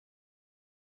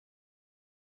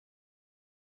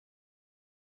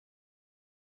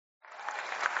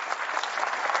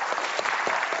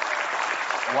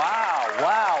Wow,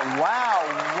 wow,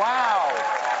 wow, wow.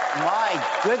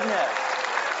 My goodness.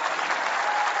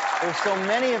 There's so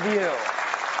many of you.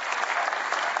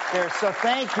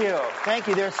 Thank you. Thank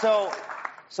you. There's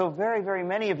so very, very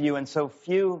many of you and so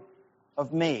few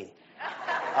of me.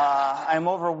 I'm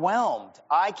overwhelmed.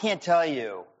 I can't tell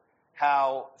you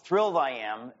how thrilled I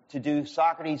am to do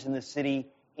Socrates in the City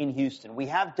in Houston. We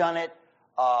have done it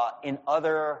in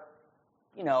other,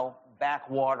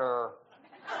 backwater.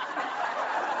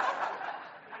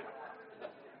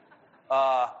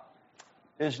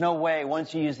 There's no way,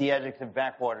 once you use the adjective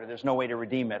backwater, there's no way to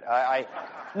redeem it.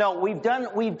 No, we've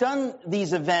done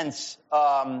these events,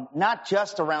 not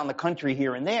just around the country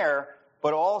here and there,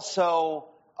 but also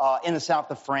in the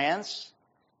south of France,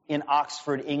 in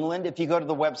Oxford, England. If you go to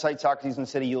the website, Socrates in the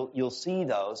City, you'll see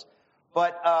those.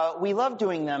 But we love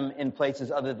doing them in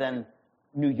places other than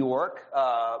New York,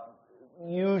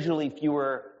 usually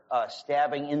fewer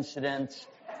stabbing incidents.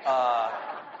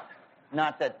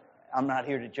 Not that I'm not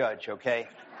here to judge, okay?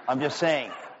 I'm just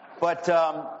saying. But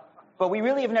we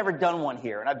really have never done one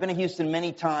here. And I've been to Houston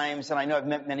many times, and I know I've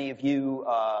met many of you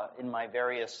in my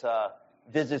various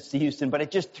visits to Houston, but it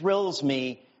just thrills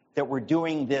me that we're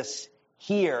doing this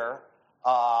here.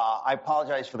 I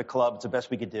apologize for the club. It's the best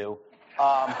we could do.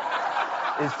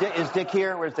 Is Dick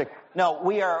here? Where's Dick? No,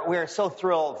 we are so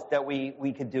thrilled that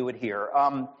we could do it here.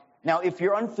 Now, if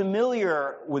you're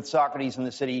unfamiliar with Socrates in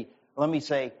the City, let me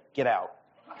say, get out.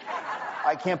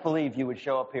 I can't believe you would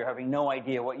show up here having no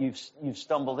idea what you've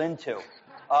stumbled into.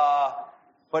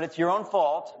 But it's your own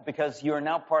fault because you are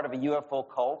now part of a UFO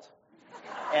cult.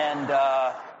 And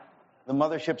the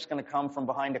mothership's going to come from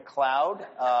behind a cloud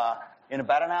in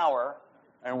about an hour,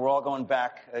 and we're all going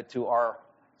back to our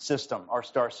system, our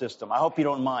star system. I hope you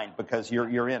don't mind because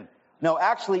you're in. No,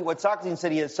 actually, what Socrates in the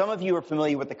City is, some of you are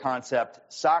familiar with the concept.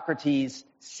 Socrates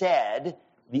said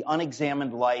the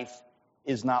unexamined life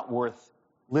is not worth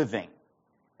living.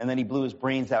 And then he blew his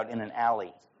brains out in an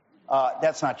alley.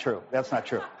 That's not true. That's not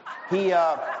true. He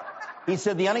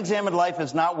said the unexamined life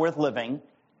is not worth living.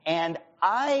 And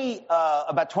I,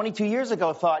 about 22 years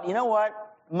ago, thought, you know what?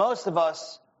 Most of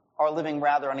us are living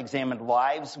rather unexamined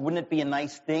lives. Wouldn't it be a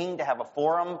nice thing to have a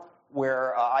forum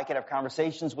where I could have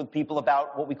conversations with people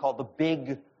about what we call the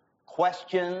big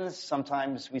questions?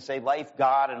 Sometimes we say life,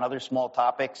 God, and other small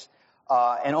topics.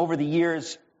 And over the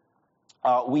years,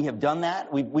 we have done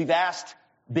that. We've asked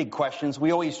big questions.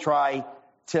 We always try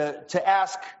to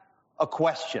ask a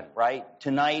question, right?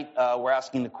 Tonight, we're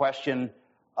asking the question,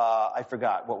 I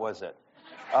forgot, what was it?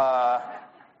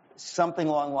 Something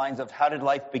along the lines of, how did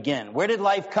life begin? Where did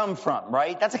life come from,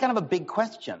 right? That's a kind of a big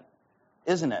question,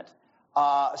 isn't it?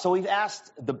 So we've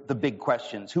asked the big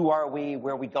questions. Who are we?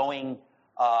 Where are we going?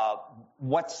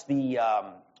 What's the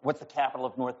capital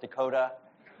of North Dakota?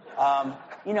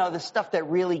 The stuff that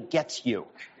really gets you.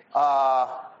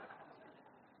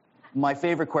 My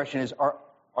favorite question is,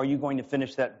 are you going to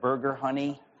finish that burger,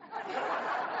 honey?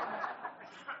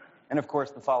 And of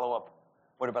course, the follow-up,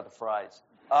 what about the fries?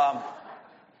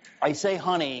 I say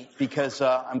honey because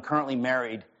I'm currently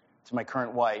married to my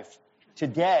current wife.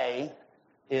 Today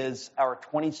is our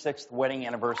 26th wedding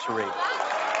anniversary.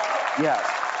 Yes.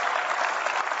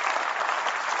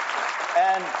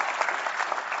 And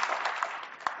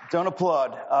don't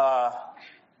applaud.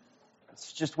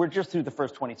 We're just through the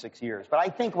first 26 years. But I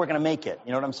think we're going to make it.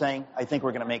 You know what I'm saying? I think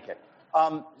we're going to make it.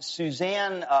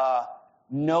 Suzanne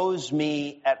knows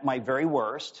me at my very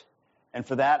worst, and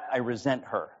for that, I resent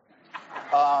her.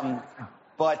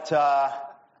 But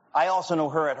I also know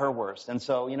her at her worst. And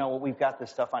so, we've got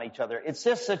this stuff on each other. It's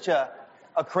just such a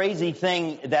crazy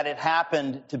thing that it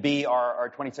happened to be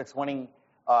our 26th wedding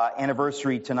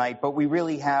anniversary tonight. But we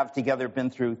really have together been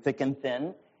through thick and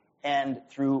thin, and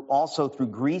through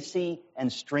greasy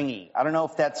and stringy. I don't know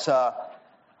if that's,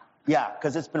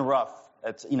 because it's been rough.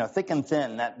 It's, thick and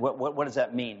thin. What does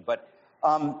that mean? But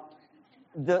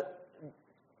the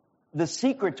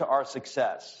secret to our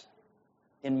success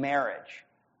in marriage,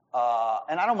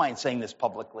 and I don't mind saying this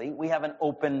publicly, we have an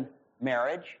open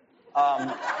marriage.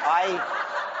 I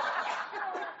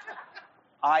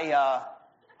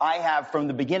have from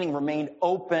the beginning remained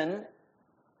open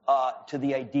to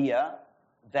the idea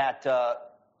that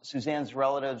Suzanne's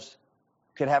relatives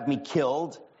could have me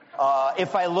killed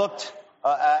if I looked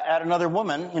at another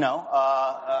woman,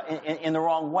 in the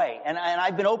wrong way. And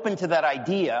I've been open to that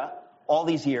idea all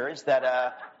these years,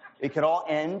 that it could all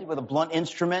end with a blunt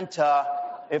instrument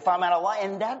if I'm out of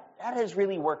line. And that has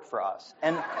really worked for us.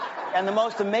 And the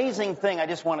most amazing thing I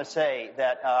just want to say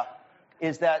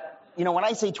is that, when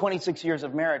I say 26 years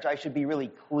of marriage, I should be really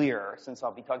clear. Since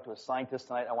I'll be talking to a scientist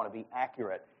tonight, I want to be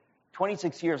accurate.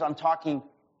 26 years, I'm talking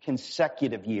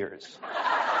consecutive years.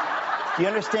 Do you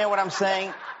understand what I'm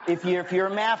saying? If you're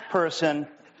a math person,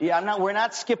 we're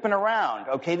not skipping around,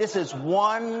 okay? This is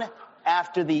one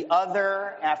after the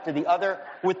other,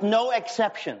 with no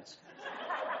exceptions.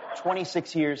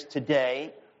 26 years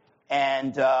today.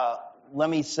 And let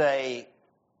me say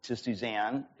to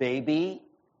Suzanne, baby,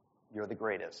 you're the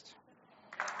greatest.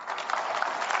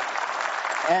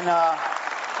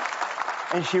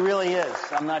 And she really is.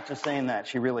 I'm not just saying that.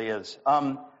 She really is.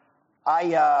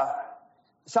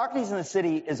 Socrates in the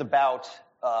City is about,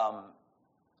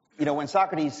 when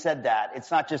Socrates said that,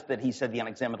 it's not just that he said the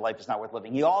unexamined life is not worth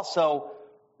living. He also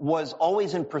was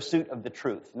always in pursuit of the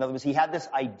truth. In other words, he had this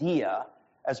idea,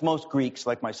 as most Greeks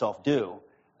like myself do,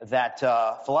 that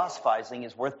philosophizing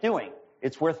is worth doing.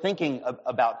 It's worth thinking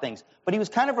about things. But he was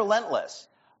kind of relentless.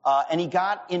 And he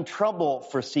got in trouble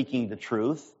for seeking the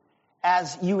truth,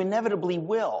 as you inevitably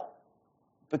will,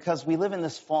 because we live in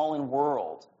this fallen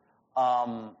world.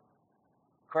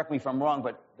 Correct me if I'm wrong,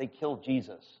 but they killed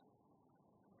Jesus.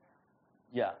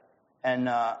 Yeah.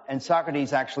 And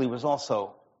Socrates actually was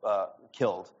also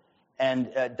killed.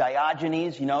 And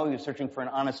Diogenes, he was searching for an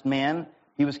honest man.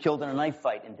 He was killed in a knife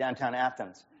fight in downtown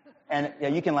Athens. And yeah,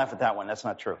 you can laugh at that one. That's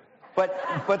not true. But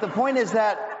the point is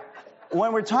that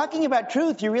when we're talking about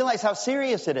truth, you realize how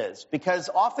serious it is. Because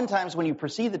oftentimes when you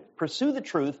pursue the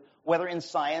truth, whether in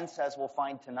science, as we'll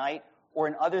find tonight, or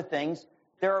in other things,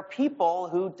 there are people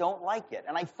who don't like it.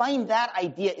 And I find that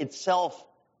idea itself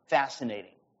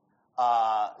fascinating.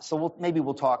 So maybe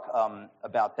we'll talk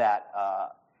about that.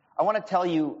 I want to tell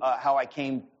you how I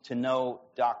came to know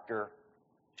Dr.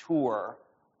 Tour,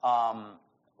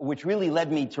 which really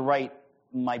led me to write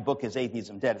my book, Is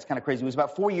Atheism Dead? It's kind of crazy. It was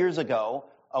about 4 years ago.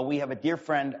 We have a dear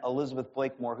friend, Elizabeth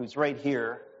Blakemore, who's right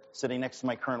here, sitting next to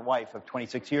my current wife of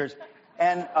 26 years.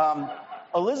 And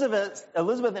Elizabeth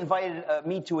invited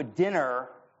me to a dinner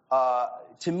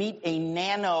to meet a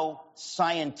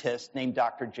nanoscientist named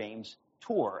Dr. James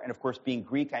Tour. And of course, being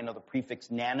Greek, I know the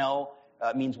prefix nano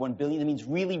means 1 billion. It means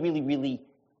really, really, really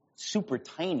super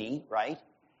tiny, right?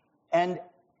 And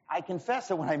I confess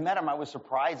that when I met him, I was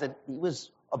surprised that he was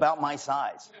about my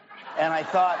size. And I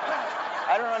thought,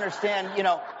 I don't understand,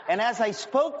 and as I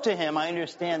spoke to him, I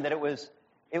understand that it was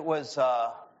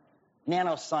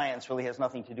nanoscience really has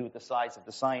nothing to do with the size of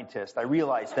the scientist. I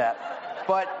realized that.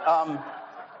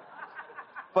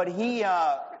 But he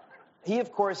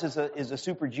of course is a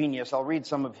super genius. I'll read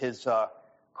some of his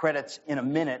credits in a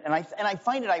minute. And I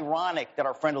find it ironic that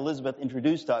our friend Elizabeth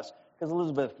introduced us, because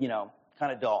Elizabeth,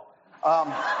 kind of dull.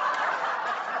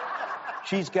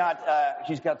 She's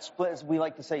got splits, we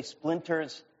like to say,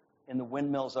 splinters in the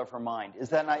windmills of her mind. Is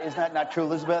that not true,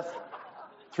 Elizabeth?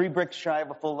 3 bricks shy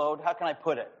of a full load. How can I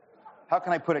put it? How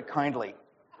can I put it kindly?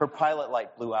 Her pilot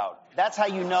light blew out. That's how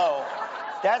you know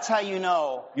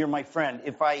you're my friend,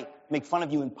 if I make fun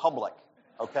of you in public.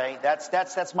 Okay?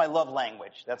 That's my love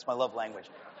language. That's my love language.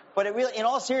 But it really, in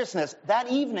all seriousness, that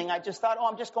evening I just thought,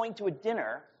 I'm just going to a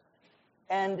dinner.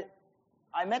 And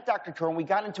I met Dr. Tour and we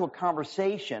got into a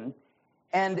conversation,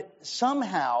 and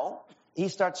somehow he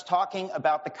starts talking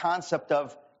about the concept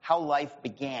of how life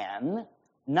began,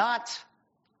 not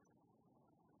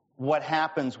what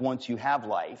happens once you have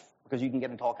life, because you can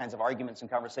get into all kinds of arguments and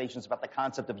conversations about the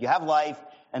concept of you have life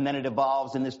and then it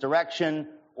evolves in this direction,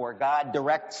 or God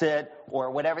directs it, or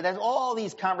whatever. There's all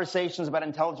these conversations about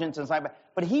intelligence and science,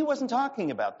 but he wasn't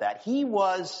talking about that. He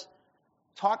was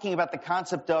talking about the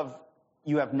concept of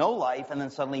you have no life and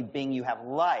then suddenly being you have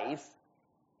life.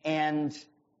 And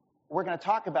we're going to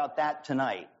talk about that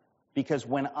tonight, because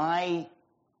when I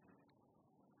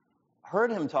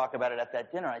heard him talk about it at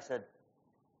that dinner, I said,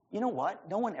 you know what?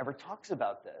 No one ever talks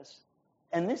about this.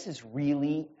 And this is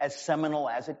really as seminal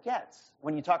as it gets.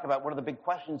 When you talk about what are the big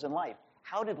questions in life,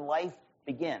 how did life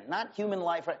begin? Not human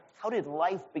life, how did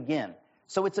life begin?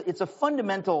 So it's a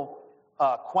fundamental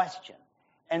question.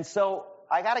 And so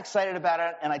I got excited about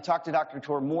it, and I talked to Dr.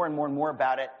 Tour more and more and more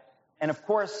about it. And of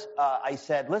course, I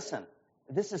said, listen,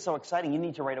 this is so exciting, you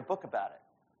need to write a book about it.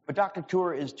 But Dr.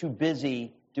 Tour is too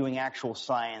busy doing actual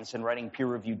science and writing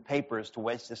peer-reviewed papers to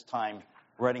waste his time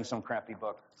writing some crappy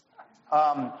book.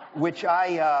 Which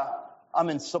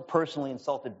I'm personally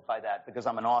insulted by that, because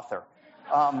I'm an author.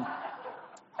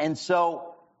 And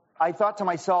so I thought to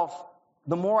myself,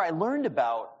 the more I learned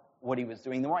about what he was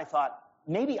doing, the more I thought,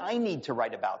 maybe I need to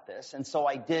write about this. And so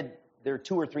I did. There are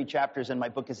 2 or 3 chapters in my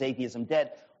book, Is Atheism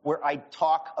Dead?, where I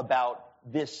talk about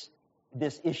this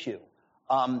issue,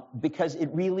 because it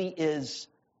really is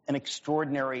an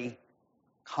extraordinary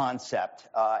concept.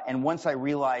 And once I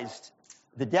realized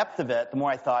the depth of it, the more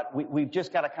I thought, we've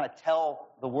just got to kind of tell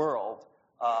the world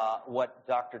what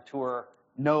Dr. Tour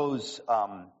knows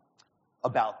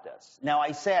about this. Now,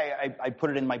 I say I put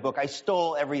it in my book. I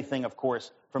stole everything, of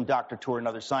course, from Dr. Tour and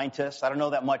other scientists. I don't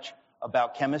know that much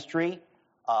about chemistry.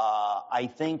 I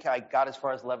think I got as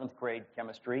far as 11th grade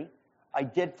chemistry. I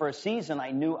did for a season.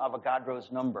 I knew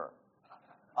Avogadro's number.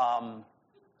 I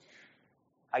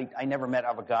never met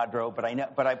Avogadro,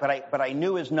 but I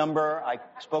knew his number. I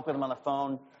spoke with him on the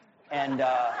phone, and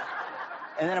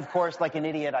then of course, like an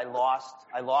idiot, I lost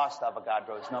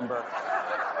Avogadro's number,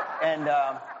 and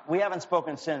we haven't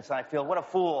spoken since. And I feel what a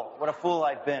fool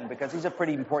I've been, because he's a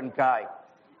pretty important guy.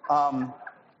 I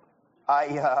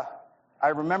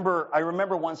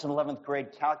remember once in 11th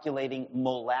grade calculating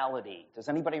molality. Does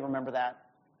anybody remember that?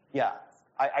 Yeah.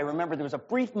 I remember there was a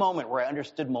brief moment where I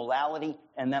understood molality,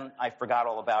 and then I forgot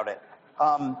all about it.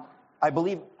 I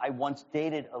believe I once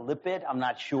dated a lipid. I'm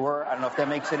not sure. I don't know if that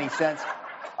makes any sense.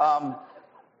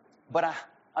 But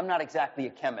I'm not exactly a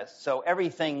chemist, so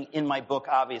everything in my book,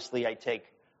 obviously, I take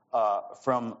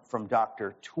from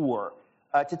Dr. Tour.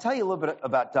 To tell you a little bit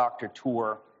about Dr.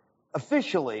 Tour,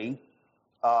 officially,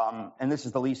 and this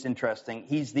is the least interesting,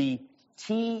 he's the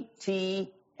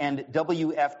T.T. and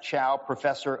W.F. Chow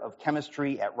Professor of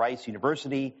Chemistry at Rice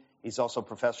University. He's also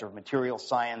Professor of Material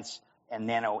Science and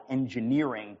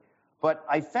Nanoengineering. But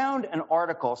I found an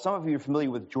article, some of you are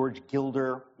familiar with George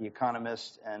Gilder, the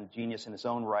economist and genius in his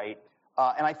own right,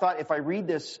 and I thought if I read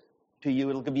this to you,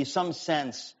 it'll give you some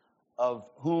sense of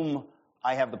whom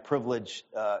I have the privilege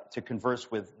to converse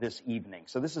with this evening.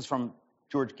 So this is from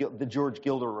the George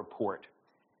Gilder report.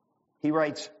 He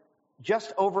writes,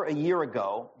 just over a year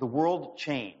ago, the world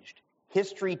changed.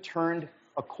 History turned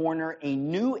a corner. A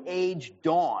new age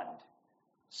dawned.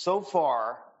 So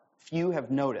far, few have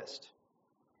noticed.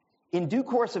 In due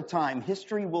course of time,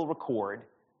 history will record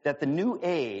that the new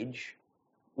age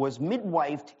was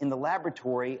midwifed in the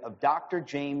laboratory of Dr.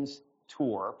 James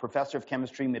Tour, Professor of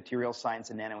Chemistry, Material Science,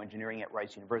 and Nanoengineering at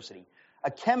Rice University, a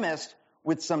chemist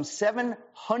with some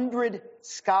 700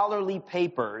 scholarly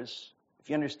papers. If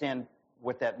you understand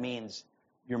what that means,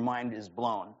 your mind is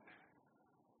blown.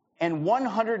 And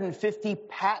 150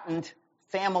 patent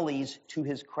families to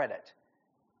his credit.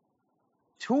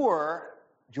 Tour,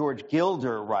 George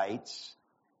Gilder writes,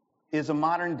 is a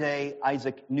modern-day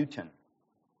Isaac Newton.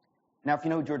 Now, if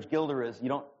you know who George Gilder is, you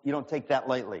don't take that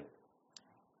lightly.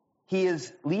 He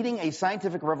is leading a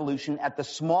scientific revolution at the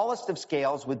smallest of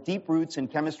scales, with deep roots in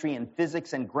chemistry and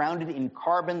physics and grounded in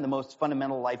carbon, the most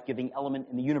fundamental life-giving element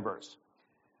in the universe.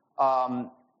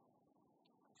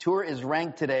 Tour is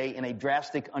ranked today in a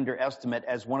drastic underestimate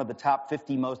as one of the top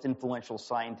 50 most influential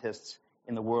scientists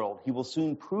in the world. He will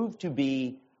soon prove to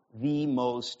be the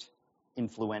most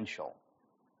influential.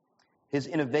 His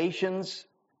innovations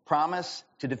promise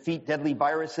to defeat deadly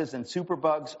viruses and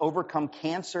superbugs, overcome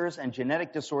cancers and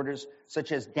genetic disorders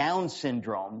such as Down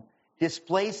syndrome,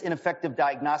 displace ineffective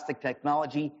diagnostic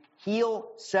technology,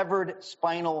 heal severed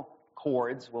spinal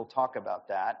cords, we'll talk about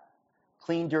that,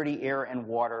 clean dirty air and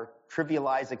water,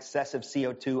 trivialize excessive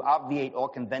CO2, obviate all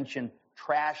convention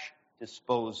trash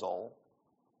disposal,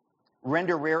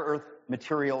 render rare earth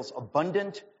materials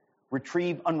abundant,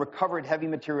 retrieve unrecovered heavy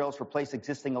materials, replace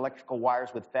existing electrical wires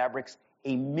with fabrics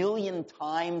 1 million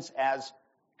times as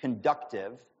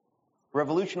conductive,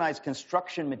 revolutionize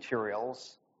construction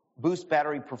materials, boost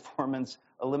battery performance,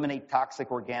 eliminate toxic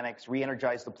organics,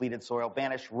 re-energize depleted soil,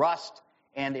 banish rust,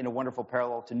 and in a wonderful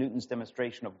parallel to Newton's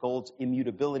demonstration of gold's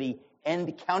immutability,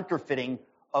 end counterfeiting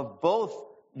of both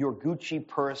your Gucci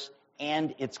purse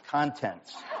and its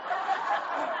contents.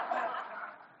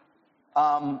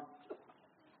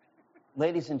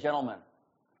 Ladies and gentlemen,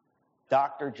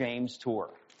 Dr. James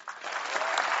Tour.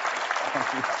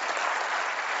 Thank you.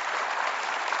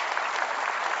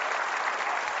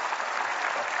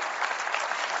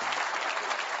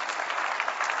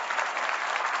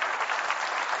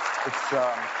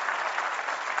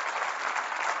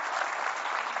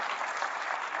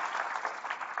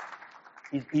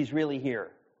 He's really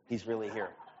here. He's really here.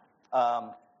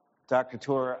 Dr.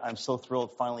 Tour, I'm so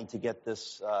thrilled finally to get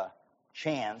this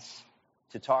chance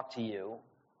to talk to you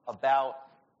about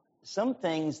some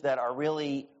things that are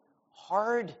really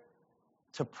hard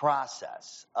to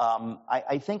process.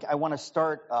 I think I want to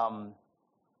start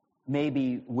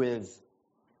maybe with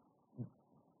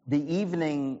the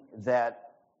evening that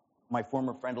my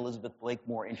former friend Elizabeth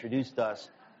Blakemore introduced us.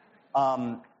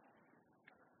 I'll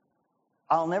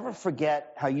never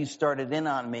forget how you started in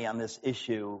on me on this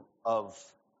issue of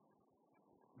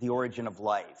the origin of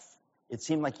life. It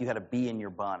seemed like you had a bee in your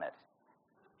bonnet.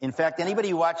 In fact, anybody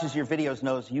who watches your videos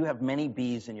knows you have many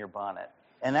bees in your bonnet.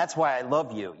 And that's why I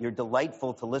love you. You're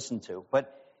delightful to listen to.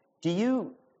 But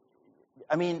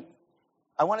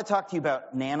I want to talk to you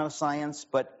about nanoscience,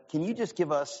 but can you just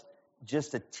give us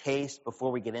just a taste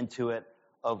before we get into it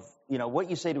of, what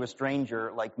you say to a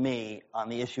stranger like me on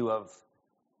the issue of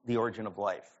the origin of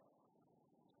life?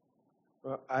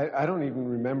 Well, I don't even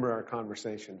remember our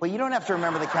conversation. Well, you don't have to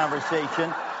remember the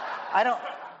conversation. I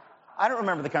don't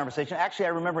remember the conversation. Actually, I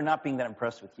remember not being that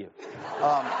impressed with you.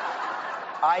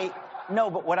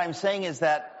 No, but what I'm saying is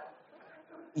that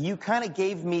you kind of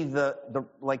gave me the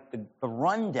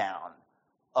rundown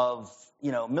of,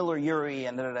 Miller-Urey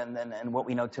and what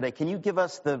we know today. Can you give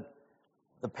us the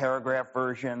paragraph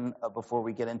version before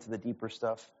we get into the deeper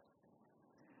stuff?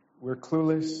 We're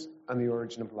clueless on the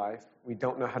origin of life. We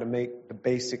don't know how to make the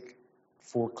basic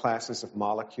 4 classes of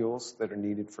molecules that are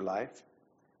needed for life.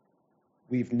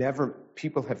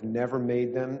 People have never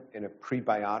made them in a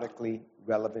prebiotically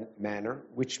relevant manner,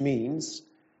 which means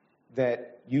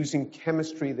that using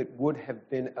chemistry that would have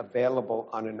been available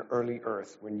on an early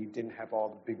Earth when you didn't have all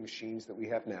the big machines that we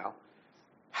have now,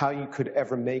 how you could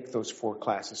ever make those 4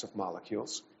 classes of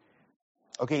molecules.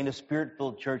 Okay, in a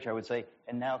spirit-filled church, I would say,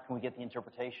 and now can we get the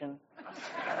interpretation?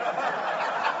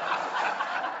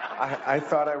 I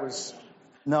thought I was...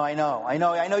 No, I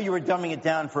know you were dumbing it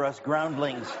down for us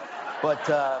groundlings, but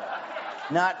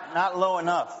not low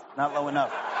enough,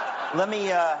 Let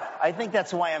me, I think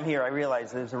that's why I'm here. I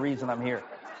realize there's a reason I'm here.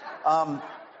 I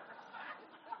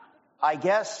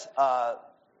guess,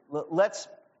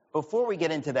 before we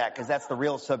get into that, because that's the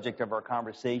real subject of our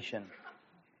conversation,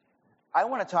 I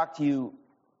want to talk to you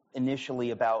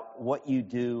initially about what you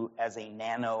do as a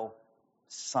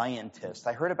nanoscientist.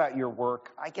 I heard about your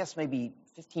work, I guess maybe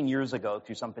 15 years ago,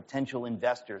 through some potential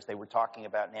investors. They were talking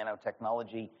about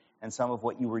nanotechnology and some of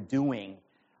what you were doing.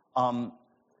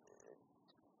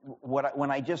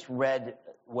 When I just read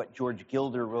what George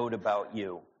Gilder wrote about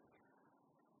you,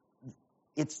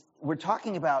 we're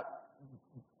talking about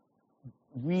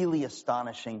really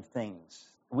astonishing things.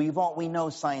 We know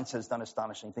science has done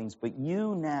astonishing things, but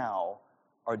you now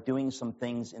are doing some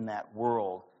things in that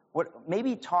world.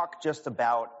 Maybe talk just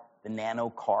about the nano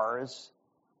cars,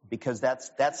 because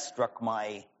that struck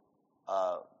my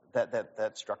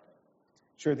that struck me.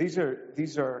 Sure, these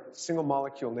are single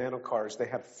molecule nanocars. They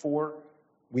have 4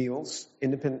 wheels,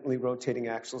 independently rotating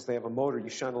axles. They have a motor. You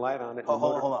shine a light on it. Hold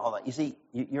on. You see,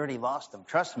 you already lost them.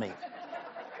 Trust me.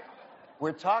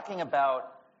 We're talking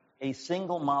about a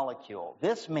single molecule.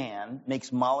 This man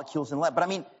makes molecules in the lab. But I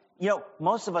mean,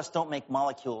 most of us don't make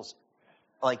molecules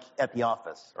like at the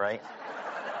office, right?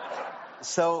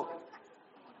 So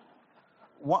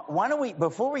why don't we,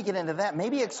 before we get into that,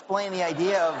 maybe explain the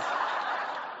idea of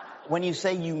when you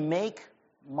say you make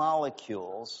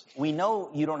molecules, we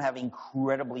know you don't have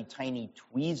incredibly tiny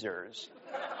tweezers.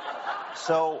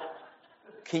 So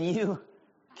can you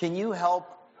help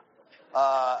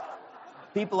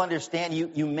people understand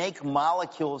you make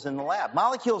molecules in the lab?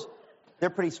 Molecules, they're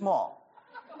pretty small.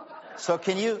 So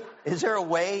is there a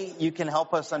way you can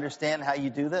help us understand how you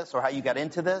do this or how you got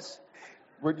into this?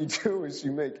 What you do is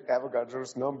you make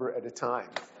Avogadro's number at a time.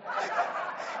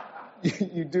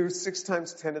 You do 6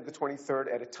 times 10 to the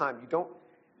 23rd at a time.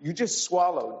 You just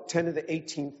swallowed 10 to the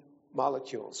 18th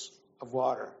molecules of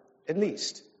water, at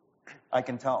least. I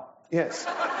can tell. Yes.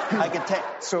 I can tell.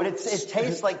 But it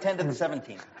tastes like 10 to the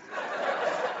 17th.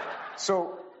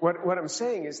 So what I'm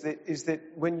saying is that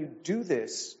when you do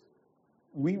this,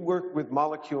 we work with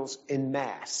molecules in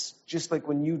mass. Just like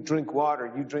when you drink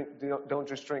water, you don't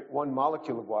just drink one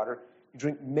molecule of water, you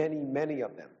drink many, many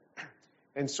of them.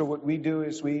 And so what we do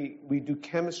is we do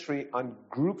chemistry on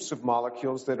groups of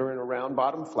molecules that are in a round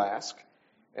bottom flask,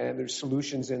 and there's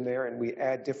solutions in there, and we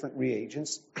add different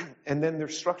reagents, and then their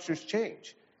structures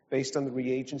change based on the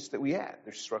reagents that we add.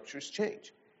 Their structures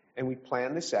change. And we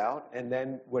plan this out, and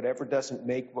then whatever doesn't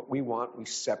make what we want, we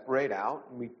separate out,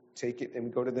 and we take it and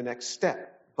we go to the next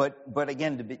step. But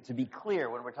again, to be clear,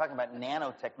 when we're talking about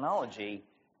nanotechnology,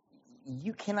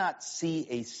 you cannot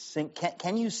see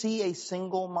can you see a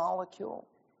single molecule?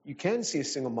 You can see a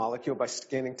single molecule by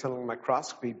scanning tunneling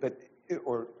microscopy,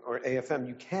 or AFM.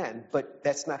 You can, but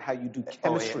that's not how you do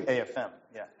chemistry. AFM,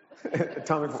 yeah.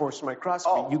 Atomic force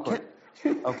microscopy. You can.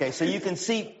 Okay, so you can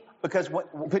see.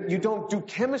 But you don't do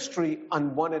chemistry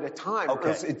on one at a time, or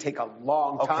else it'd take a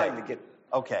long time to get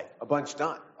a bunch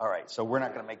done. All right, so we're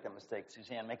not going to make that mistake.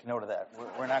 Suzanne, make a note of that.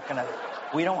 We're not going to,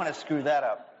 we don't want to screw that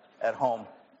up at home.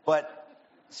 But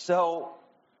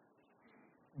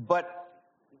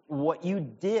what you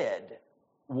did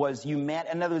was in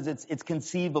other words, it's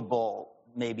conceivable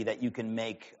maybe that you can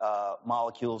make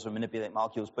molecules or manipulate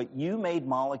molecules, but you made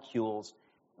molecules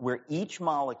where each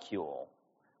molecule,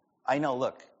 I know,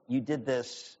 look, you did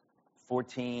this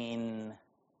 14,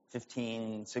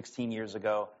 15, 16 years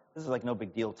ago, this is like no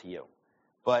big deal to you.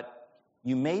 But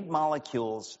you made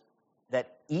molecules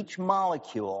that each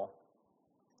molecule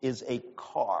is a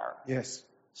car. Yes.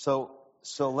 So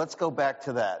let's go back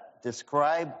to that.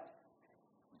 Describe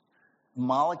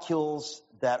molecules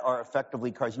that are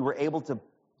effectively cars. You were able to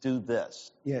do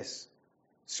this. Yes.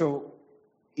 So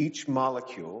each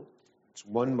molecule, it's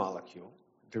one molecule.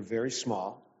 They're very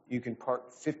small. You can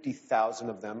part 50,000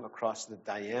 of them across the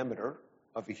diameter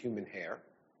of a human hair.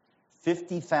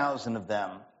 50,000 of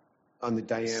them On the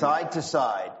diameter. side to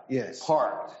side, Yes.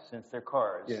 parked, since they're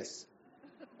cars. Yes.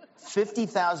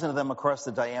 50,000 of them across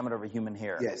the diameter of a human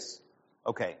hair. Yes.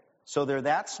 Okay, so they're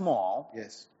that small,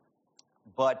 Yes.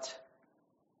 but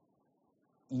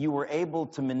you were able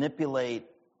to manipulate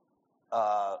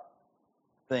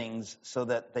things so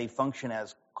that they function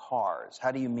as cars.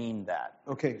 How do you mean that?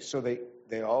 Okay, so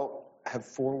they all have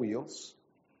 4 wheels.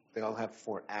 They all have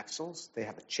 4 axles. They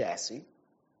have a chassis.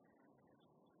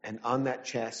 And on that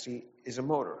chassis is a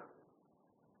motor.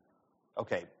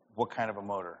 Okay, what kind of a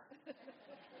motor?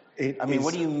 It I mean, is-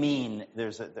 what do you mean on that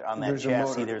There's a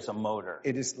chassis motor. there's a motor?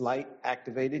 It is light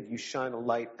activated. You shine a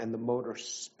light and the motor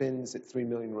spins at 3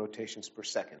 million rotations per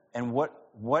second. And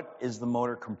what is the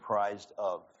motor comprised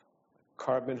of?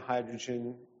 Carbon,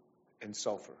 hydrogen, and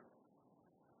sulfur.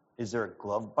 Is there a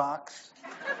glove box?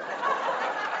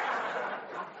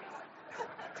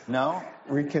 No?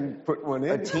 We can put one in.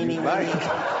 A teeny weeny.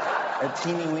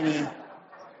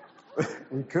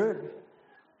 We could.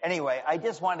 Anyway, I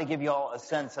just wanted to give you all a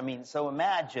sense. I mean, so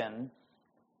imagine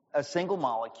a single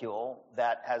molecule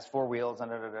that has 4 wheels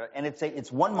and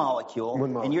it's one molecule,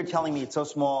 One molecule. and you're telling me it's so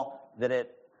small that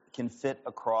it can fit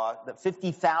across, that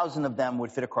 50,000 of them would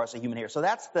fit across a human hair. So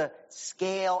that's the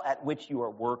scale at which you are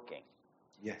working.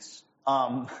 Yes.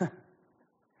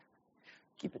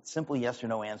 Keep it simple, yes or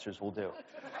no answers will do.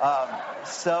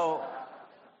 So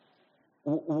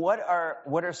what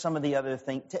are some of the other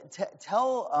things?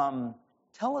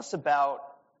 Tell us about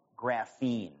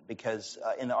graphene, because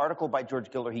in the article by George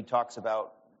Gilder, he talks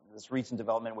about this recent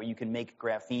development where you can make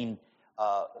graphene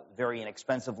very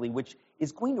inexpensively, which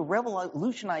is going to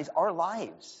revolutionize our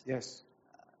lives. Yes.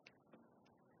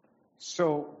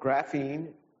 So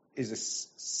graphene is a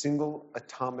single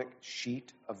atomic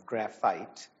sheet of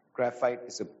graphite. Graphite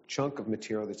is a chunk of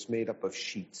material that's made up of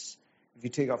sheets. If you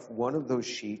take off one of those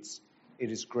sheets,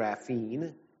 it is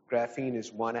graphene. Graphene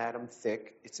is 1 atom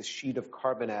thick. It's a sheet of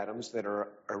carbon atoms that are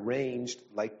arranged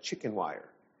like chicken wire.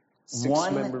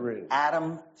 6-member ring. 1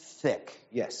 atom thick.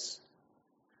 Yes.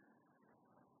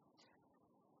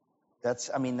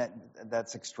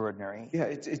 That's extraordinary.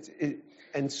 Yeah,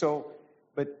 and so,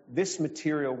 but this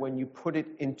material, when you put it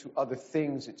into other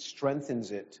things, it strengthens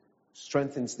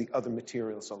the other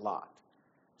materials a lot.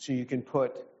 So you can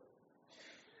put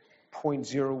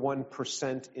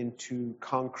 0.01% into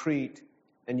concrete,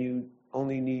 and you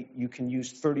can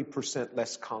use 30%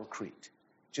 less concrete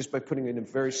just by putting in a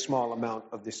very small amount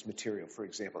of this material, for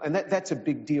example. And that's a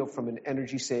big deal from an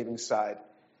energy saving side.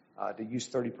 To use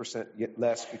 30% yet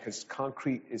less, because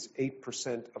concrete is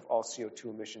 8% of all CO2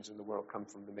 emissions in the world come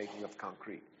from the making of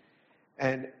concrete.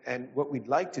 And what we'd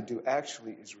like to do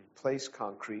actually is replace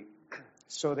concrete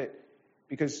so that,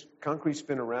 because concrete's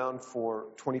been around for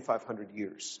 2,500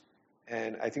 years,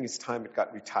 and I think it's time it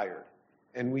got retired.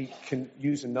 And we can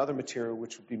use another material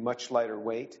which would be much lighter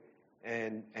weight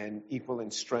and equal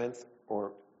in strength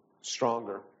or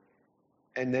stronger.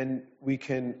 And then we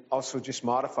can also just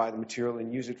modify the material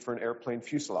and use it for an airplane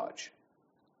fuselage.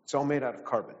 It's all made out of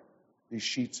carbon, these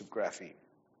sheets of graphene.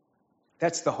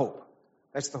 That's the hope.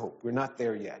 That's the hope. We're not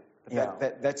there yet. But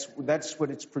Yeah. that's what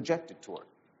it's projected toward.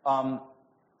 But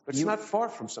it's not far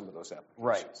from some of those applications.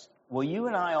 Right. Well, you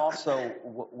and I also,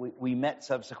 we met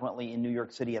subsequently in New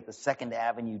York City at the 2nd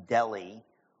Avenue Deli,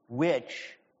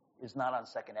 which is not on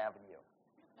 2nd Avenue.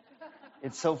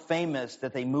 It's so famous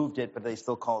that they moved it, but they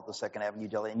still call it the 2nd Avenue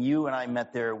Deli. And you and I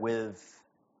met there with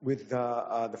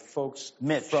the folks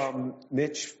Mitch from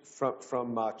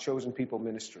Chosen People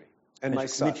Ministry and my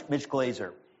son. Mitch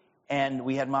Glazer. And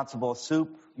we had matzo ball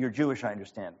soup. You're Jewish, I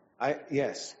understand.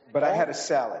 Yes, but I had a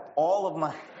salad. All of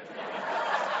my...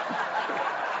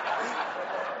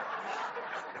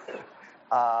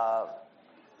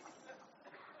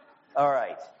 all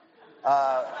right.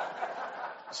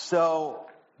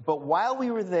 But while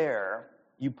we were there,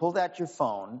 you pulled out your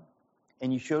phone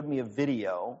and you showed me a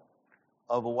video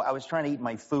of I was trying to eat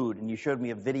my food, and you showed me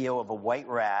a video of a white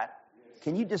rat.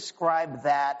 Can you describe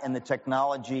that and the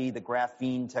technology, the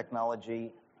graphene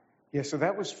technology? Yeah, so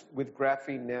that was with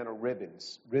graphene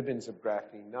nanoribbons, ribbons of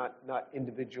graphene, not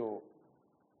individual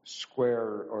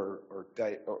square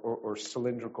or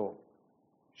cylindrical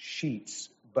sheets,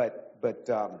 but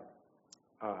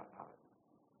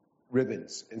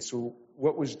ribbons. And so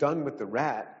what was done with the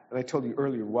rat, and I told you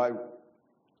earlier why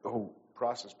the whole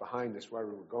process behind this, why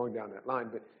we were going down that line,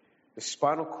 but the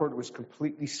spinal cord was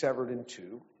completely severed in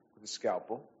two with a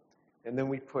scalpel, and then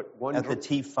we put one... At the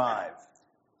T5.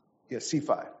 Yeah,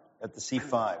 C5. At the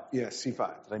C5. Yeah,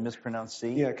 C5. Did I mispronounce C?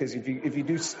 Yeah, because if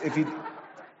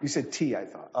you said T, I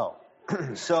thought. Oh.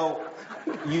 So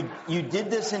you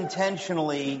did this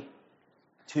intentionally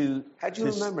to... How'd you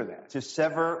remember that? To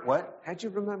sever... What? How'd you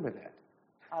remember that?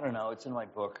 I don't know. It's in my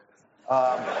book.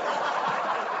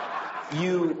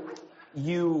 You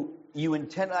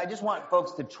intend... I just want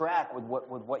folks to track with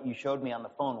what you showed me on the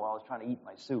phone while I was trying to eat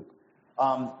my soup.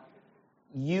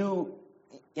 You,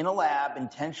 in a lab,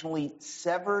 intentionally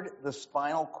severed the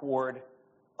spinal cord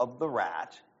of the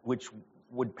rat, which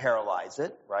would paralyze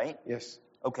it, right? Yes.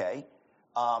 Okay.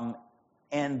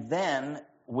 And then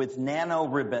with nano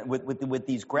ribbon, with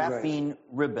these graphene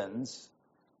ribbons...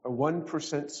 A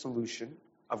 1% solution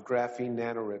of graphene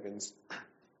nanoribbons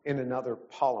in another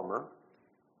polymer.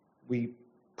 We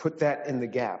put that in the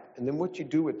gap. And then what you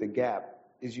do with the gap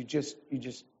is you just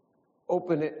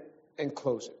open it and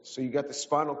close it. So you got the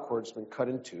spinal cord's been cut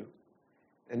in two,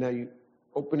 and now you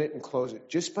open it and close it.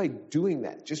 Just by doing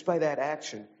that, just by that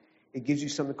action, it gives you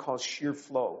something called shear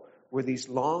flow, where these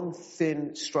long,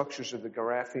 thin structures of the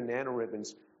graphene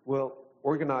nanoribbons will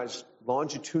organize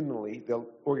longitudinally, they'll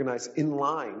organize in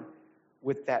line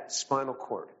with that spinal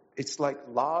cord. It's like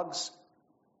logs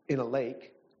in a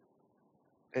lake,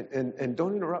 and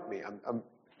don't interrupt me.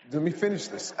 Let me finish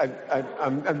this.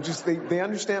 They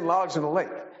understand logs in a lake.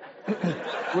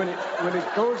 When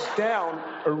it goes down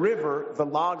a river, the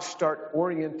logs start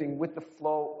orienting with the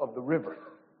flow of the river.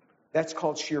 That's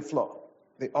called shear flow.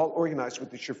 They all organize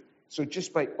with the shear. So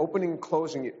just by opening and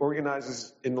closing, it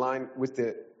organizes in line with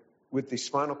the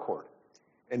spinal cord.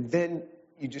 And then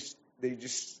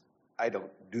I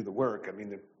don't do the work. I mean,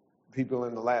 the people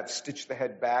in the lab stitch the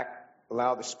head back,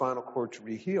 allow the spinal cord to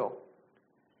reheal,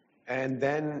 and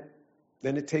then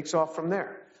it takes off from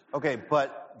there. Okay,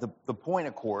 but the point,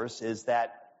 of course, is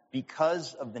that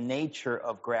because of the nature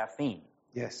of graphene,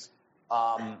 yes,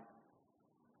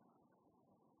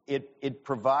 it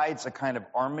provides a kind of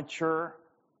armature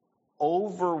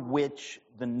over which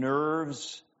the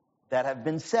nerves that have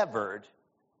been severed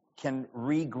can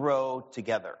regrow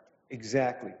together.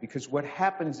 Exactly, because what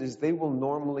happens is they will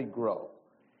normally grow,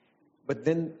 but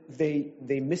then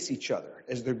they miss each other.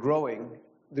 As they're growing,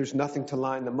 there's nothing to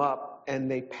line them up, and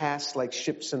they pass like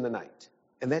ships in the night,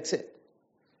 and that's it.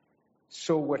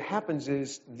 So what happens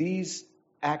is these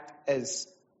act as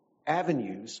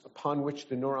avenues upon which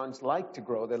the neurons like to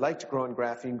grow. They like to grow in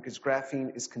graphene because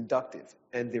graphene is conductive,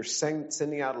 and they're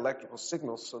sending out electrical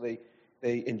signals, so they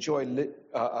enjoy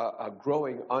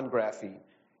growing on graphene.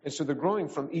 And so they're growing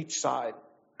from each side,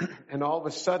 and all of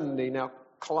a sudden they now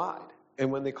collide.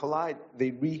 And when they collide, they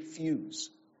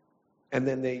refuse, and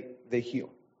then they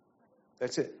heal.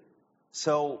 That's it.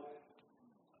 So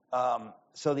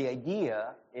the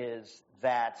idea is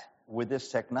that with this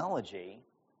technology,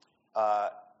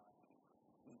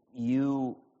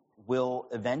 you will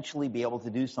eventually be able to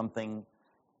do something,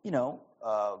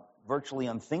 virtually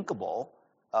unthinkable,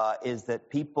 is that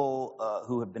people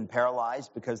who have been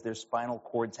paralyzed because their spinal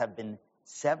cords have been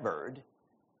severed,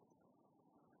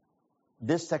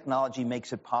 this technology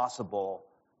makes it possible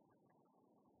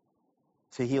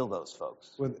to heal those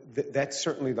folks. Well, that's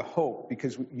certainly the hope,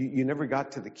 because you never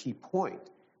got to the key point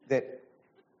that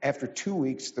after 2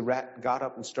 weeks, the rat got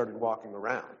up and started walking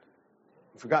around.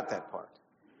 You forgot that part.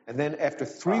 And then after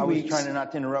 3 weeks... I was trying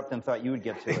not to interrupt and thought you would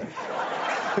get to it.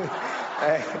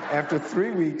 After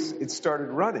 3 weeks, it started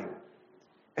running.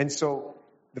 And so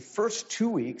the first 2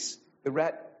 weeks, the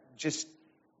rat just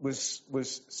was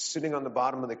sitting on the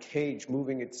bottom of the cage,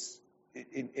 moving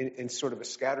in sort of a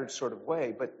scattered sort of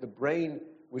way, but the brain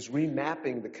was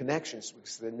remapping the connections,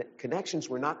 because the connections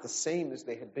were not the same as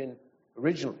they had been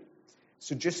originally.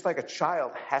 So just like a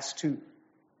child you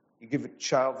give a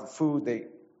child the food, they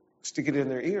stick it in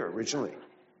their ear originally.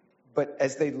 But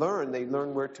as they learn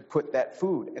where to put that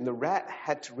food. And the rat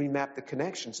had to remap the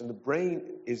connections, and the brain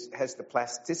has the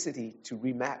plasticity to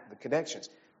remap the connections.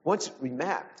 Once it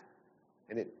remapped,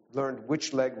 and it learned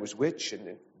which leg was which,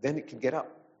 and then it can get up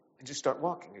and just start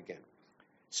walking again.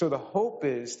 So the hope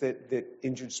is that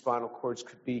injured spinal cords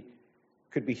could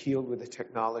be healed with a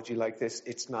technology like this.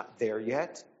 It's not there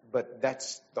yet, but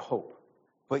that's the hope.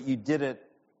 But you did it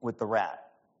with the rat.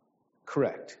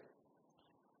 Correct.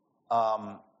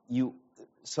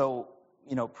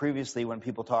 Previously when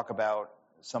people talk about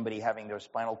somebody having their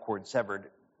spinal cord severed,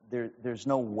 there's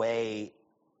no way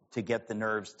to get the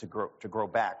nerves to grow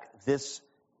back. This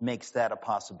makes that a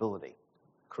possibility.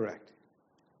 Correct.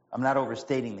 I'm not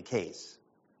overstating the case.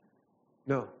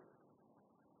 No.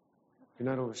 You're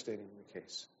not overstating the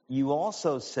case. You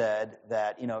also said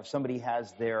that, if somebody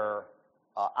has their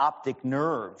optic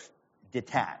nerve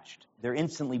detached, they're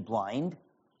instantly blind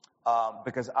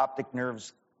because optic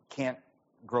nerves can't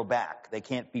grow back. They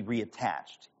can't be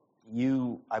reattached.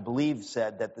 You, I believe,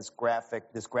 said that this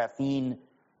graphene,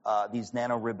 these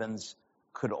nanoribbons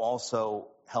could also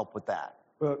help with that.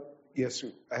 Well, yes.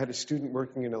 I had a student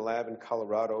working in a lab in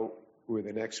Colorado with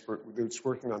an expert that's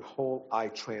working on whole eye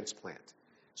transplant.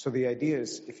 So the idea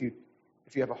is if you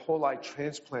have a whole eye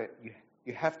transplant,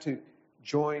 you have to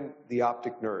join the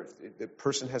optic nerve. The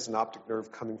person has an optic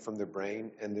nerve coming from their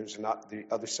brain, and the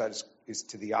other side is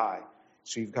to the eye.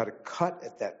 So you've got to cut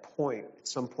at that point, at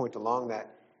some point along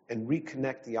that, and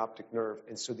reconnect the optic nerve.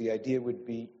 And so the idea would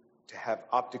be to have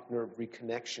optic nerve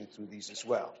reconnection through these as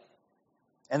well.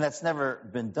 And that's never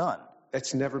been done.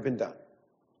 That's never been done.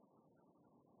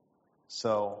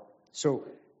 So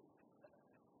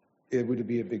it would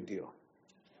be a big deal.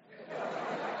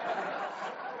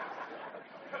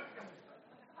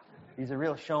 He's a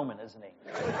real showman, isn't he?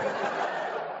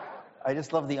 I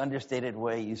just love the understated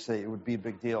way you say it would be a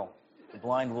big deal. The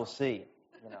blind will see.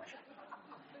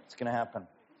 It's going to happen.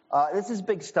 This is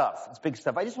big stuff. It's big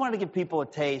stuff. I just wanted to give people a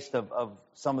taste of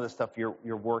some of the stuff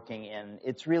you're working in.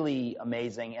 It's really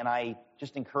amazing, and I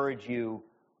just encourage you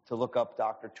to look up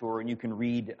Dr. Tour, and you can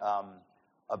read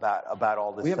about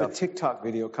all this stuff. We have a TikTok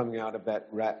video coming out of that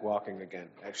rat walking again,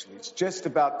 actually. It's just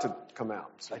about to come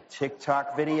out. So. A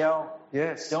TikTok video?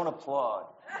 Yes. Don't applaud.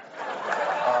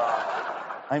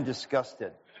 I'm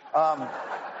disgusted.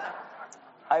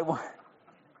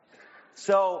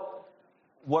 So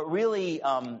what really,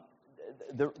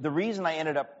 the reason I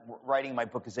ended up writing my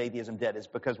book, Is Atheism Dead, is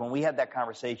because when we had that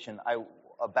conversation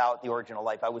about the origin of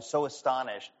life, I was so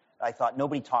astonished. I thought,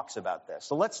 nobody talks about this.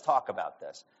 So let's talk about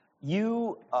this.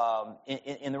 You,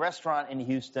 in the restaurant in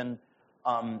Houston.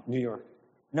 New York.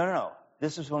 No.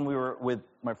 This is when we were with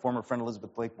my former friend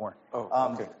Elizabeth Blakemore.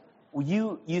 Oh, okay.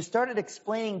 You started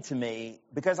explaining to me,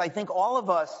 because I think all of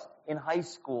us in high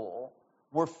school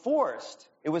were forced,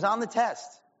 it was on the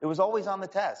test. It was always on the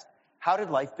test. How did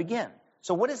life begin?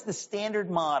 So what is the standard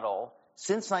model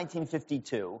since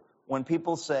 1952 when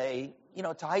people say,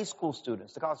 to high school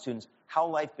students, to college students, how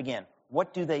life began?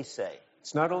 What do they say?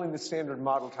 It's not only the standard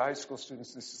model to high school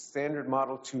students, it's the standard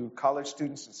model to college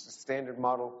students, it's the standard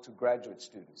model to graduate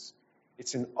students.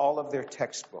 It's in all of their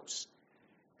textbooks,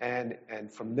 and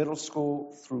from middle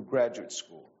school through graduate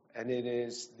school. And it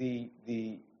is the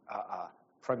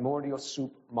primordial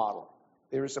soup model.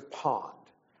 There is a pond,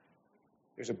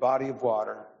 there's a body of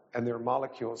water, and there are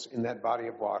molecules in that body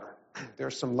of water. There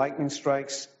are some lightning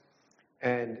strikes,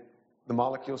 and the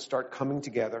molecules start coming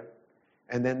together,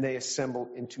 and then they assemble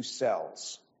into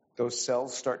cells. Those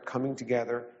cells start coming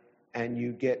together, and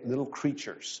you get little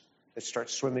creatures that start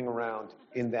swimming around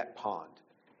in that pond.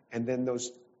 And then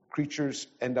those creatures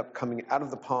end up coming out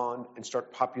of the pond and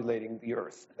start populating the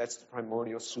earth. That's the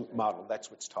primordial soup model. That's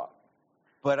what's taught.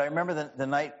 But I remember the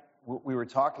night we were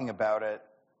talking about it,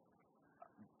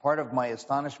 part of my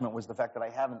astonishment was the fact that I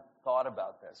haven't thought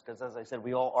about this. Because as I said,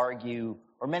 we all argue,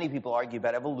 or many people argue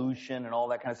about evolution and all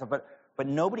that kind of stuff. But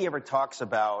nobody ever talks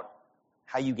about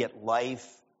how you get life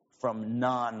from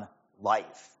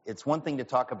non-life. It's one thing to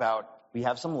talk about we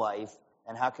have some life,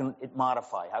 and how can it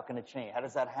modify? How can it change? How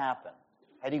does that happen?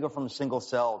 How do you go from a single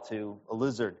cell to a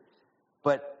lizard?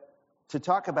 But to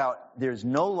talk about there's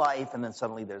no life and then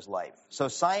suddenly there's life. So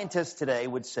scientists today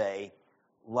would say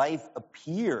life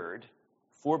appeared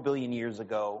 4 billion years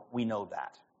ago. We know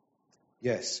that.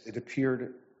 Yes, it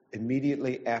appeared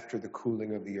immediately after the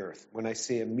cooling of the earth. When I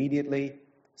say immediately,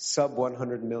 sub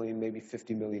 100 million, maybe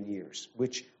 50 million years,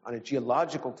 which on a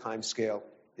geological time scale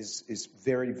is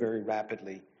very, very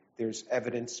rapidly. There's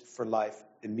evidence for life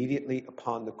immediately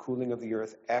upon the cooling of the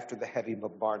earth after the heavy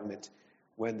bombardment,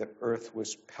 when the earth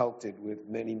was pelted with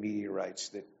many meteorites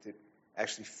that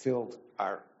actually filled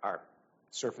our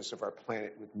surface of our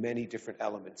planet with many different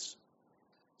elements.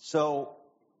 So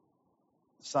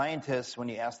scientists, when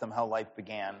you ask them how life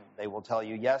began, they will tell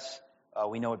you, yes,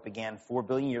 we know it began 4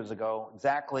 billion years ago.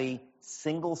 Exactly,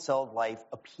 single-celled life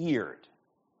appeared.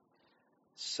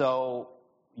 So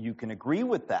you can agree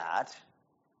with that,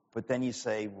 but then you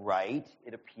say, right,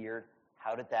 it appeared.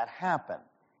 How did that happen?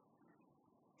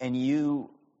 And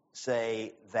you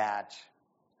say that,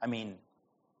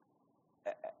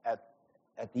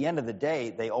 at the end of the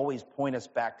day, they always point us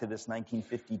back to this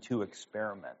 1952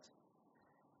 experiment.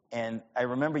 And I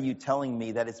remember you telling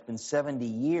me that it's been 70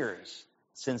 years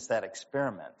since that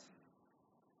experiment.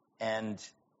 And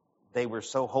they were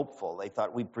so hopeful. They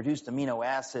thought, we produced amino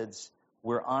acids,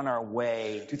 we're on our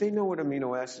way. Do they know what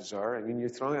amino acids are? I mean, you're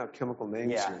throwing out chemical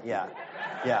names here.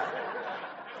 Yeah.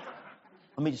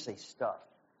 Let me just say stuff.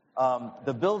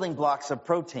 The building blocks of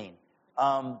protein.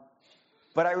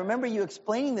 But I remember you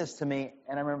explaining this to me,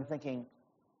 and I remember thinking,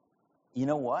 you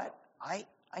know what? I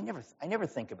never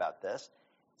think about this.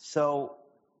 So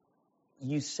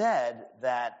you said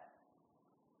that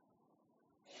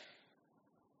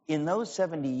in those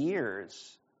 70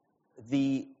 years,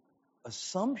 the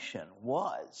assumption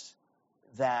was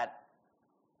that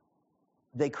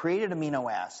they created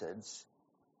amino acids,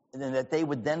 and then that they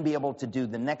would then be able to do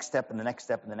the next step and the next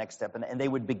step and the next step, and they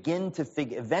would begin to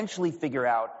eventually figure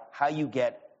out how you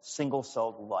get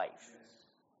single-celled life.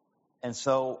 And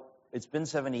so it's been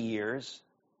 70 years.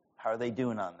 How are they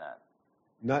doing on that?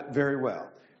 Not very well.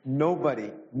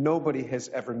 Nobody has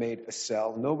ever made a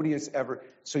cell. Nobody has ever.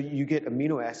 So you get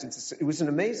amino acids. It was an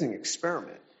amazing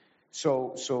experiment.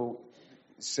 So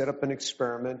set up an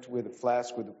experiment with a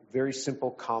flask with very simple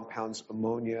compounds: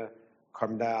 ammonia,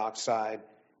 carbon dioxide,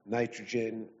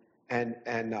 nitrogen,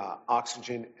 and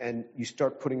oxygen, and you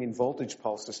start putting in voltage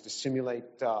pulses to simulate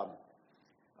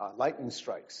lightning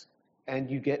strikes, and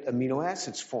you get amino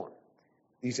acids formed.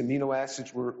 These amino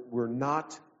acids were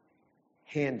not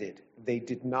handed. They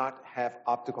did not have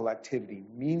optical activity,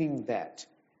 meaning that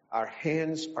our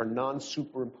hands are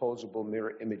non-superimposable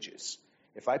mirror images.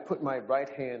 If I put my right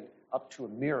hand up to a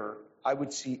mirror, I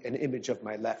would see an image of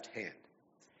my left hand.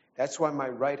 That's why my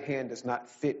right hand does not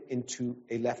fit into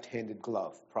a left-handed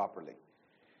glove properly.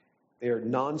 They are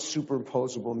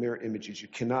non-superimposable mirror images. You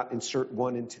cannot insert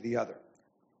one into the other.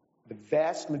 The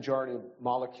vast majority of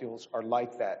molecules are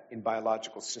like that in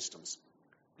biological systems.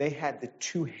 They had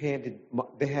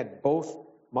they had both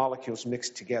molecules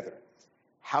mixed together.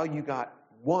 How you got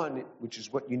one, which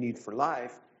is what you need for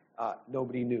life,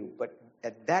 nobody knew. But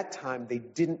at that time, they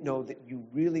didn't know that you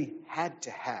really had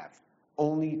to have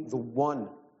only the one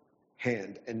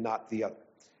hand and not the other.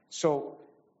 So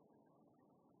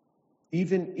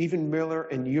even Miller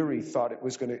and Urey thought it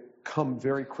was going to come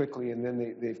very quickly, and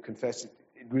then they've confessed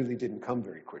it really didn't come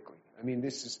very quickly. I mean,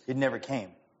 It never came.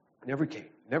 Never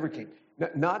came.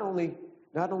 Not only,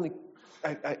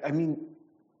 I mean,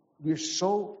 we're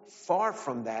so far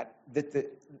from that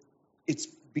it's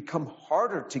become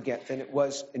harder to get than it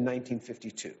was in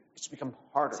 1952. It's become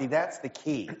harder. See, that's the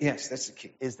key. Yes, that's the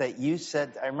key. Is that you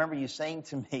said, I remember you saying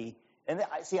to me, and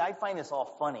I find this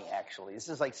all funny, actually. This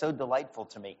is like so delightful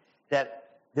to me, that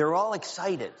they're all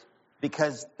excited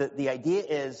because the idea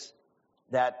is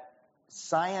that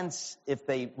science, if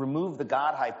they remove the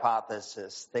God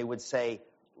hypothesis, they would say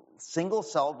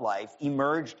single-celled life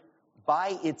emerged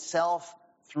by itself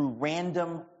through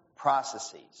random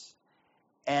processes.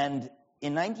 And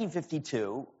in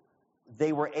 1952,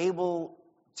 they were able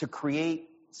to create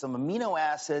some amino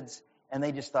acids, and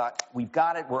they just thought, we've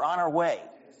got it, we're on our way.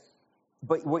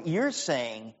 But what you're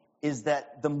saying is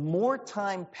that the more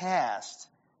time passed,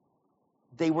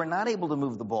 they were not able to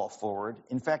move the ball forward.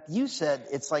 In fact, you said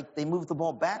it's like they moved the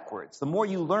ball backwards. The more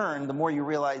you learn, the more you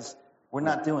realize we're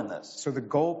not doing this. So the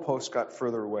goalpost got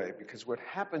further away, because what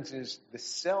happens is the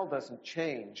cell doesn't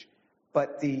change,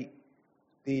 but we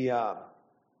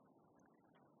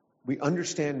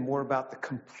understand more about the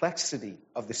complexity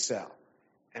of the cell.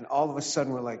 And all of a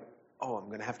sudden we're like, oh, I'm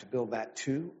going to have to build that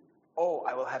too? Oh,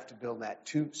 I will have to build that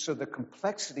too. So the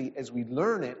complexity, as we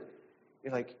learn it,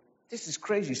 you're like, this is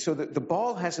crazy. So the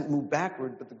ball hasn't moved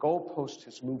backward, but the goalpost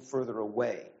has moved further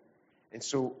away. And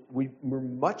so we're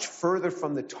much further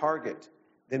from the target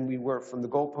than we were, from the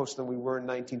goalpost than we were in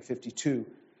 1952,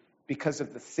 because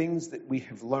of the things that we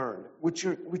have learned, which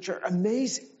are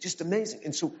amazing, just amazing.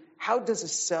 And so how does a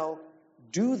cell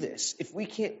do this if we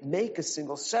can't make a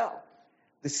single cell?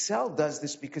 The cell does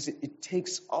this because it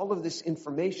takes all of this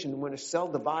information. When a cell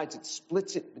divides, it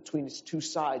splits it between its two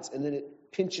sides, and then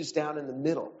it pinches down in the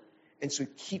middle. And so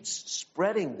it keeps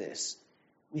spreading this.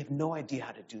 We have no idea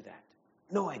how to do that.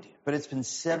 No idea. But it's been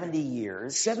 70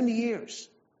 years. 70 years.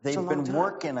 They've been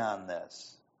working on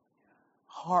this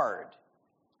hard.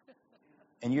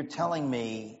 And you're telling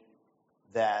me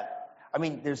that, I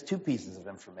mean, there's two pieces of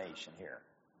information here.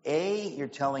 A, you're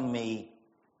telling me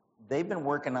they've been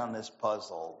working on this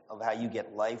puzzle of how you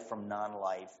get life from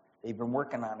non-life. They've been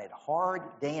working on it hard,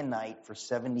 day and night, for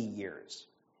 70 years.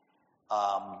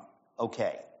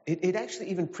 Okay. It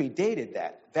actually even predated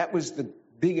that. That was the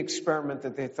big experiment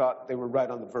that they thought they were right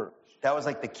on the verge. That was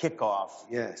like the kickoff.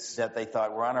 Yes. That they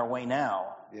thought, we're on our way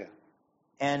now.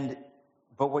 Yeah.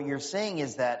 But what you're saying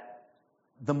is that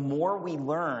the more we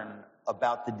learn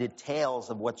about the details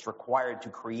of what's required to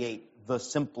create the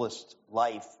simplest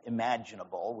life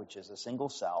imaginable, which is a single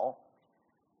cell,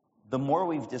 the more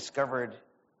we've discovered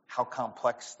how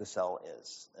complex the cell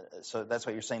is. So that's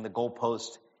why you're saying the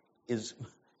goalpost is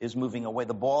moving away.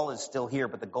 The ball is still here,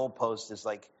 but the goalpost is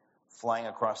like flying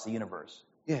across the universe.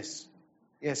 Yes.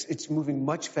 Yes, it's moving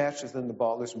much faster than the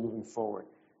ball is moving forward.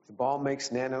 The ball makes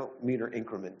nanometer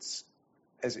increments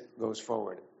as it goes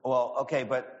forward. Well, okay,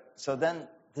 but so then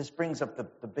this brings up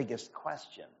the biggest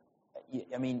question.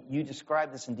 I mean, you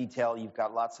describe this in detail. You've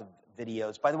got lots of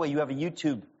videos. By the way, you have a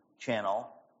YouTube channel.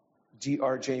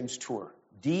 Dr. James Tour.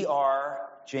 Dr.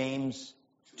 James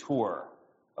Tour.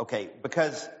 Okay,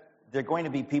 because there are going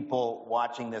to be people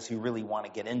watching this who really want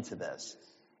to get into this.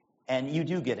 And you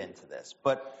do get into this.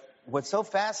 But what's so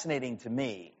fascinating to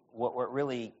me, what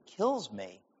really kills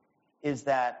me, is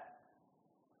that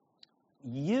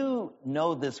you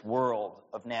know this world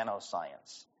of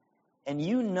nanoscience. And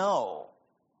you know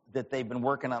that they've been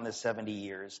working on this 70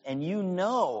 years. And you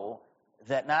know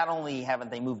that not only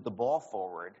haven't they moved the ball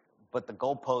forward, but the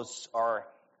goalposts are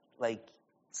like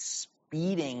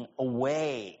speeding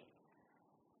away.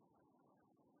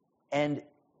 And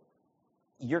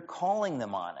you're calling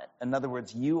them on it. In other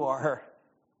words, you are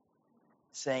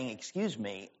saying, excuse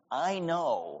me, I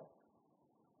know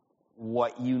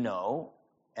what you know,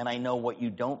 and I know what you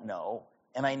don't know,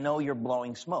 and I know you're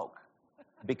blowing smoke.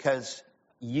 Because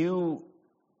you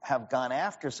have gone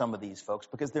after some of these folks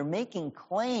because they're making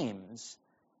claims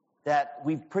that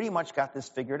we've pretty much got this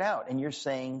figured out. And you're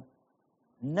saying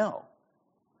no.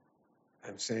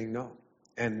 I'm saying no.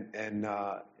 And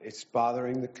it's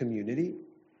bothering the community.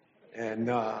 And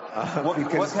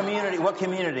what community? What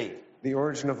community? The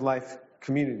Origin of Life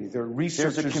community. There are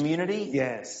researchers. There's a community?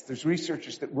 Yes. There's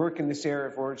researchers that work in this area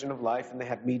of Origin of Life, and they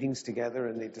have meetings together,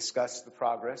 and they discuss the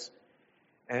progress.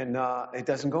 And it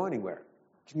doesn't go anywhere.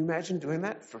 Can you imagine doing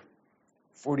that for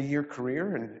a 40-year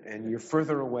career, and you're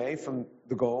further away from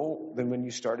the goal than when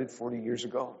you started 40 years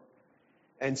ago?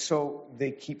 And so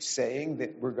they keep saying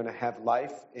that we're going to have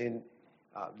life in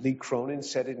Lee Cronin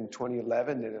said it in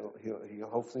 2011, that he'll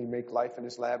hopefully make life in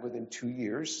his lab within 2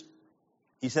 years.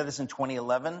 He said this in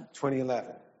 2011?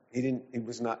 2011. He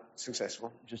was not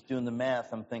successful. Just doing the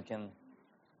math, I'm thinking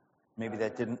maybe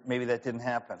that didn't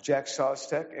happen. Jack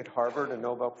Szostak at Harvard, a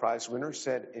Nobel Prize winner,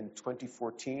 said in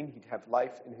 2014 he'd have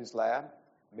life in his lab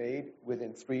made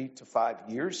within 3 to 5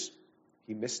 years.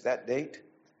 He missed that date.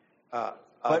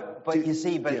 But you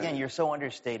see, again, you're so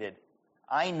understated.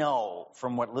 I know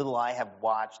from what little I have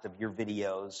watched of your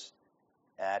videos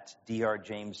at Dr.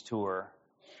 James Tour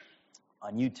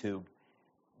on YouTube,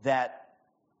 that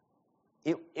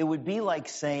it would be like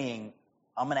saying,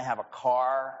 I'm going to have a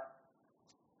car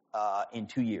in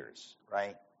 2 years,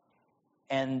 right?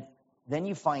 And then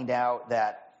you find out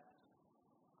that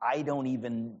I don't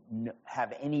even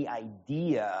have any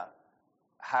idea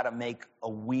how to make a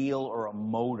wheel or a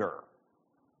motor.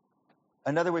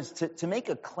 In other words, to make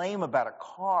a claim about a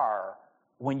car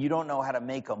when you don't know how to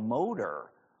make a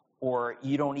motor, or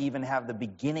you don't even have the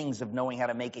beginnings of knowing how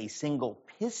to make a single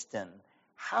piston,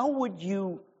 how would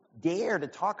you dare to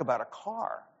talk about a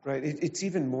car? Right. It's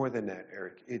even more than that,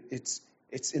 Eric.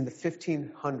 It's in the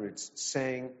 1500s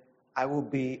saying, I will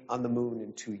be on the moon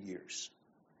in 2 years.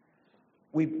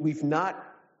 We've not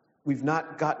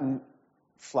gotten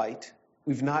flight.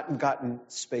 We've not gotten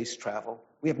space travel.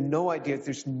 We have no idea.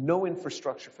 There's no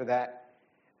infrastructure for that.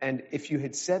 And if you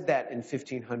had said that in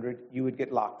 1500, you would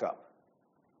get locked up.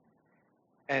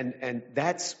 And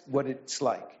that's what it's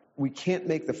like. We can't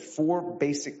make the 4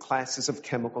 basic classes of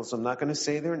chemicals. I'm not going to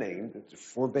say their name. The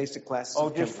 4 basic classes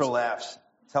of chemicals. Oh, just for laughs.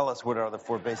 Tell us what are the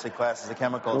 4 basic classes of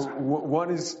chemicals. Well,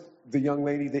 one is the young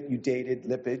lady that you dated,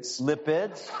 lipids.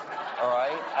 Lipids? All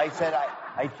right. I said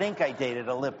I think I dated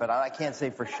a lipid. I can't say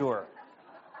for sure.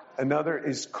 Another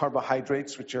is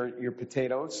carbohydrates, which are your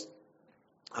potatoes.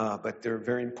 But they're a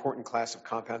very important class of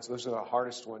compounds. Those are the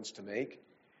hardest ones to make.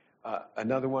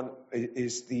 Another one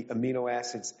is the amino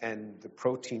acids and the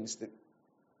proteins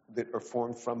that are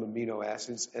formed from amino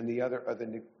acids. And the other are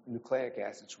the nucleic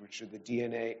acids, which are the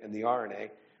DNA and the RNA,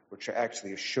 which are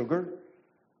actually a sugar,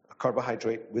 a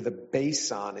carbohydrate with a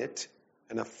base on it,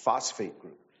 and a phosphate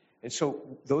group. And so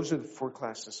those are the 4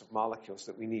 classes of molecules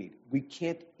that we need. We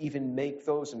can't even make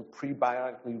those in a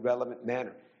prebiotically relevant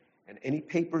manner. And any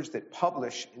papers that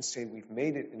publish and say we've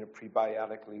made it in a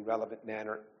prebiotically relevant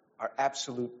manner are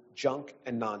absolute junk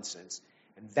and nonsense.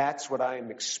 And that's what I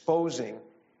am exposing.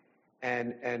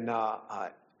 And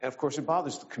of course, it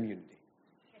bothers the community.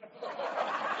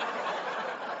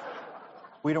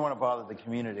 We don't want to bother the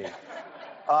community.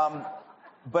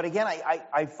 But again,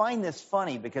 I find this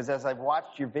funny because as I've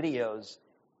watched your videos,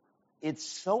 it's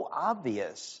so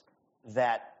obvious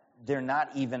that they're not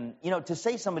even, to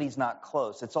say somebody's not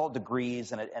close, it's all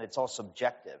degrees and it's all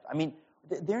subjective. I mean,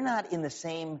 they're not in the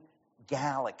same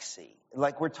galaxy.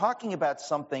 Like we're talking about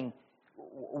something,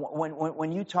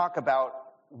 when you talk about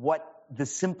what the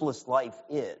simplest life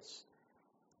is,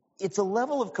 it's a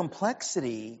level of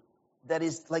complexity that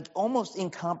is like almost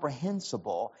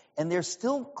incomprehensible, and they're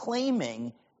still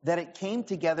claiming that it came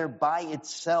together by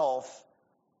itself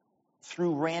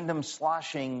through random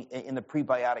sloshing in the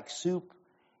prebiotic soup,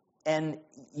 and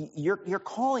you're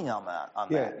calling on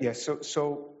that. Yeah.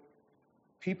 So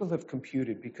people have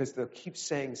computed, because they'll keep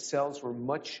saying cells were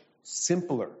much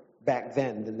simpler back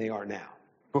then than they are now.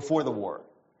 Before the war.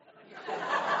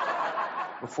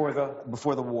 Before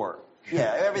the war.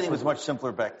 Yeah, everything was much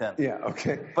simpler back then. Yeah,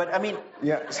 okay. But I mean,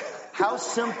 yeah. How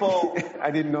simple... I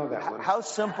didn't know that one. How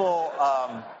simple,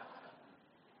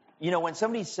 when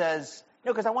somebody says...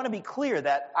 because I want to be clear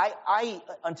that I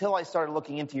until I started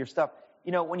looking into your stuff,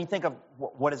 when you think of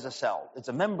what is a cell, it's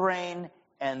a membrane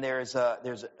and there's a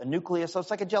nucleus, so it's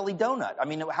like a jelly donut. I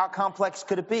mean, how complex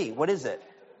could it be? What is it?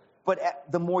 But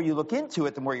the more you look into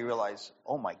it, the more you realize,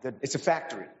 oh my goodness. It's a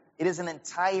factory. It is an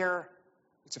entire...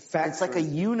 It's a factory. It's like a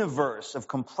universe of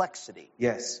complexity.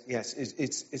 Yes.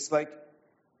 It's like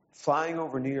flying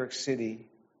over New York City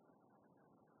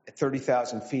at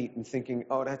 30,000 feet and thinking,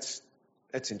 oh, that's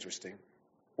interesting.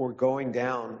 Or going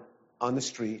down on the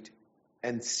street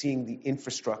and seeing the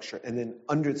infrastructure, and then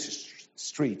under the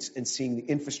streets and seeing the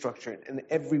infrastructure, and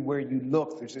everywhere you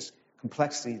look, there's this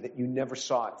complexity that you never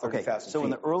saw at 30,000 feet. So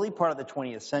in the early part of the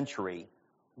 20th century,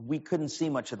 we couldn't see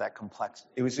much of that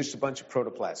complexity. It was just a bunch of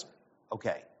protoplasm.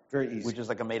 Okay. Very easy. Which is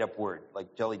like a made-up word,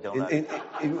 like jelly donut.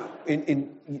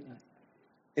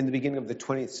 In the beginning of the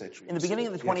 20th century. In the beginning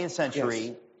of the 20th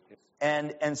century.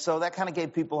 Yes. And so that kind of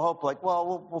gave people hope, like,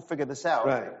 well, we'll figure this out.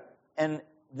 Right. And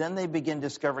then they begin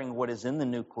discovering what is in the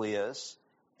nucleus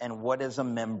and what is a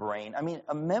membrane. I mean,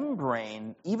 a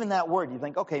membrane, even that word, you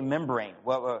think, okay, membrane.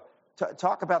 Well,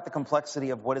 talk about the complexity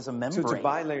of what is a membrane. So it's a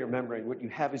bilayer membrane. What you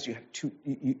have is you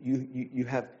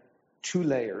have two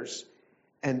layers.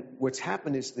 And what's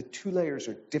happened is the two layers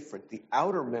are different. The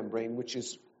outer membrane, which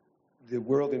is the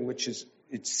world in which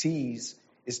it sees,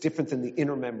 is different than the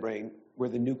inner membrane, where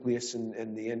the nucleus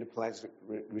and the endoplasmic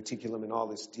reticulum and all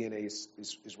this DNA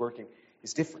is working,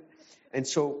 is different. And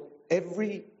so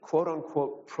every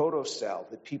quote-unquote protocell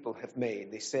that people have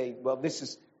made, they say, well, this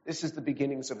is the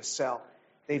beginnings of a cell.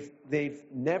 They've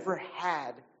never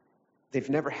had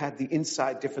the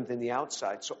inside different than the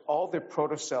outside. So all their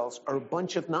protocells are a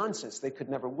bunch of nonsense. They could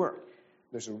never work.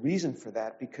 There's a reason for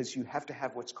that, because you have to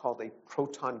have what's called a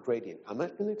proton gradient. I'm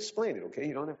not going to explain it,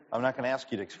 okay? I'm not going to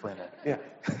ask you to explain it. Yeah.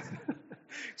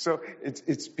 So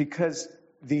it's because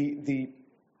the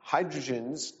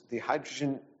hydrogen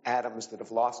atoms that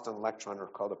have lost an electron are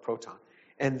called a proton.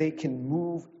 And they can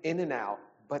move in and out,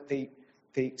 but they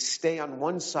stay on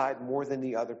one side more than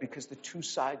the other because the two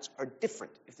sides are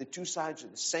different. If the two sides are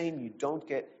the same, you don't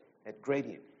get that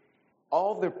gradient.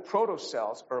 All their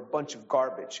protocells are a bunch of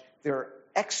garbage. There are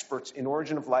experts in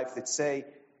Origin of Life that say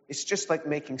it's just like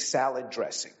making salad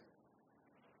dressing,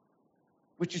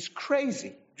 which is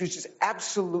crazy, which is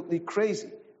absolutely crazy,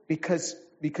 because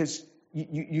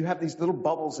you have these little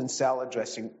bubbles in salad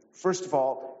dressing. First of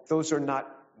all, those are not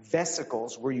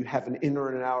vesicles where you have an inner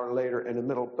and an outer layer and a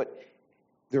middle, but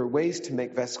there are ways to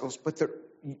make vesicles, but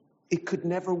it could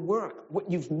never work. What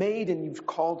you've made and you've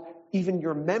called even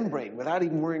your membrane, without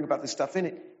even worrying about the stuff in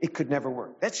it, it could never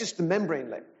work. That's just the membrane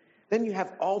layer. Then you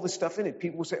have all the stuff in it.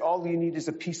 People will say, all you need is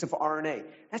a piece of RNA.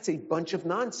 That's a bunch of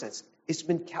nonsense. It's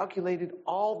been calculated,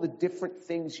 all the different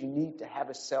things you need to have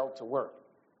a cell to work.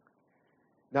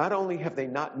 Not only have they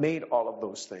not made all of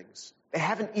those things, they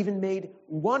haven't even made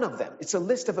one of them. It's a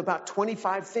list of about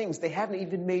 25 things. They haven't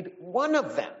even made one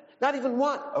of them. Not even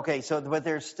one. Okay, but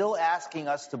they're still asking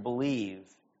us to believe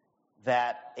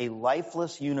that a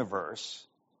lifeless universe,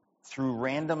 through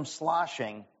random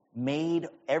sloshing, made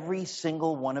every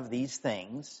single one of these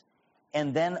things,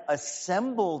 and then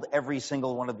assembled every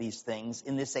single one of these things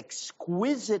in this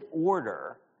exquisite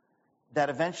order that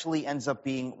eventually ends up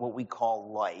being what we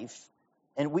call life.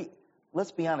 And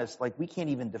let's be honest, we can't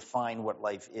even define what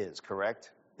life is,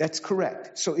 correct? That's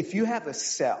correct. So if you have a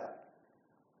cell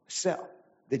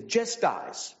that just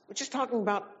dies, we're just talking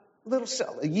about a little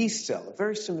cell, a yeast cell, a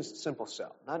very simple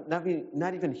cell, not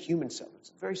even a human cell, it's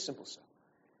a very simple cell,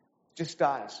 just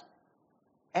dies.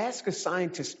 Ask a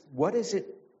scientist, what is it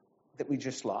that we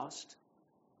just lost?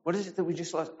 What is it that we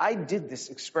just lost? I did this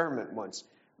experiment once.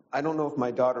 I don't know if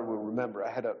my daughter will remember.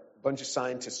 I had a bunch of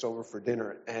scientists over for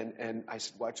dinner, and I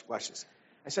said, watch this.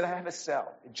 I said, I have a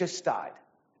cell. It just died.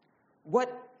 What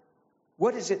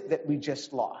is it that we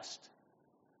just lost?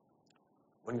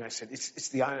 One guy said, it's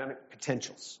the ionic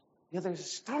potentials. The other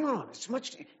said, no, it's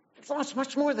lost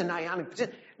much more than ionic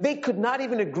potential. They could not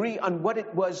even agree on what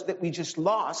it was that we just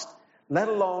lost, let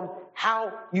alone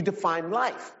how you define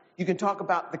life. You can talk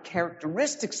about the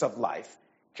characteristics of life,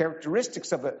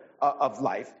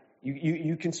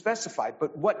 You can specify,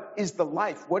 but what is the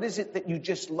life? What is it that you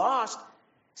just lost?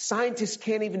 Scientists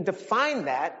can't even define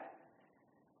that,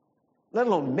 let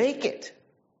alone make it.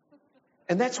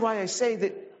 And that's why I say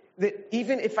that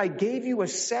even if I gave you a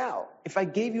cell,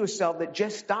 that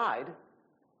just died,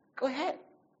 go ahead,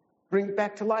 bring it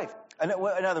back to life. In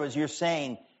other words, you're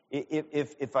saying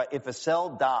if a cell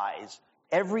dies,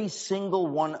 every single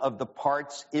one of the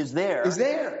parts is there.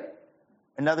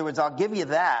 In other words, I'll give you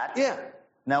that. Yeah.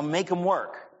 Now make them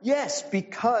work. Yes,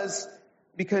 because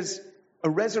a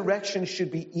resurrection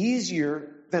should be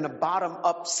easier than a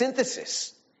bottom-up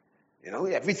synthesis.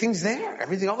 Everything's there.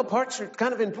 All the parts are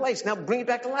kind of in place. Now bring it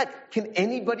back to life. Can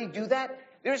anybody do that?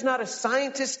 There's not a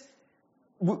scientist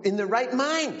in their right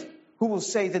mind who will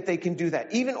say that they can do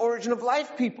that. Even Origin of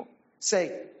Life people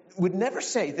would never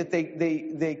say that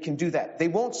they can do that. They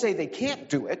won't say they can't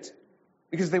do it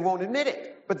because they won't admit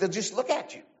it. But they'll just look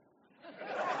at you.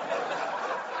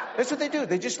 That's what they do.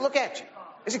 They just look at you.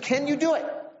 They say, can you do it?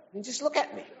 And just look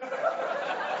at me.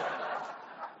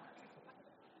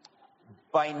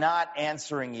 By not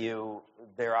answering you,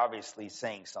 they're obviously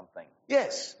saying something.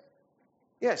 Yes.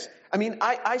 I mean,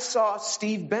 I saw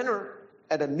Steve Benner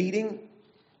at a meeting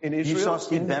in Israel. You saw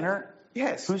Steve Benner?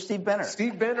 Yes. Who's Steve Benner?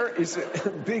 Steve Benner is a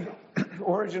big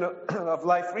Origin of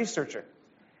Life researcher.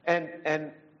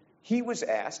 And he was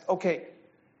asked, okay,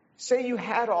 say you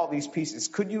had all these pieces.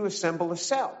 Could you assemble a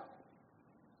cell?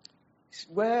 He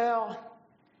said, well,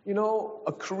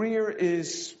 a career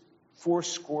is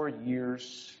 80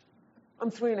 years. I'm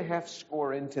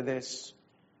 3.5 into this.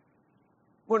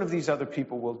 One of these other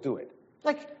people will do it.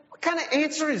 What kind of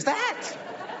answer is that?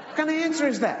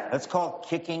 That's called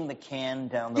kicking the can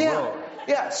down the road.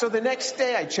 Yeah, so the next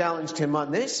day I challenged him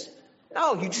on this.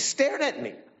 No, he just stared at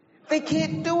me. They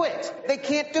can't do it.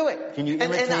 Can you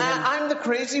imitate him? I'm the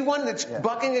crazy one that's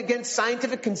bucking against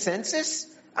scientific consensus.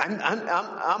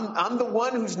 I'm the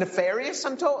one who's nefarious.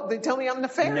 I'm told. They tell me I'm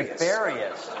nefarious.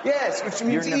 Nefarious. Yes, which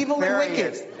means You're evil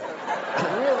nefarious. and wicked.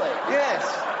 Really? Yes.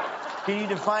 Can you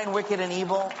define wicked and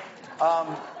evil?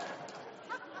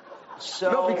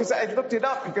 No, because I looked it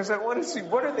up because I want to see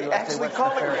what are they actually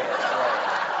calling it.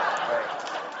 Right.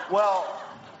 Well,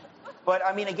 but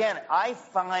I mean, again, I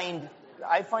find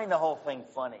the whole thing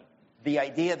funny. The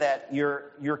idea that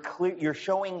you're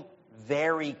showing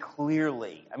very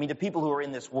clearly. I mean, to people who are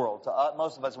in this world, to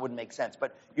most of us, it wouldn't make sense.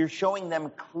 But you're showing them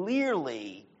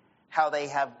clearly how they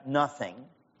have nothing.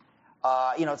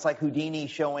 It's like Houdini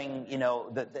showing,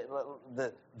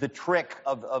 the trick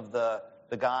of the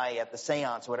guy at the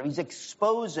seance or whatever. He's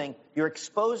exposing. You're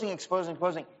exposing,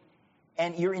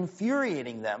 and you're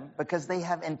infuriating them because they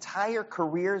have entire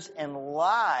careers and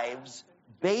lives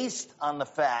based on the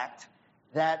fact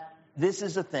that this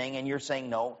is a thing, and you're saying,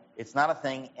 no, it's not a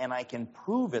thing, and I can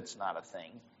prove it's not a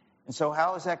thing. And so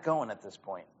how is that going at this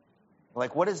point?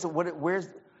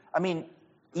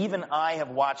 Even I have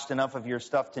watched enough of your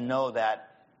stuff to know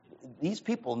that these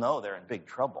people know they're in big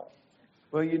trouble.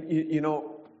 Well,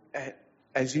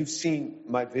 as you've seen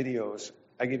my videos,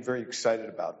 I get very excited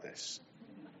about this.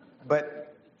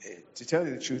 But to tell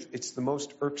you the truth, it's the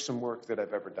most irksome work that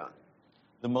I've ever done.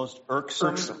 The most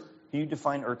irksome? Can you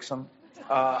define irksome?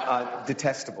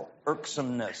 Detestable.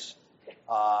 Irksomeness.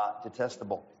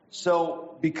 Detestable.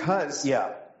 So, because...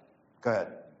 Yeah. Go ahead.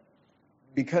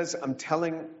 Because I'm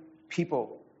telling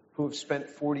people who have spent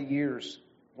 40 years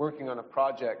working on a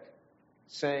project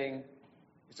saying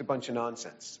it's a bunch of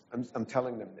nonsense. I'm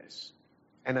telling them this.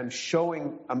 And I'm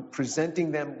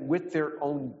presenting them with their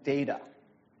own data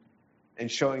and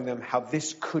showing them how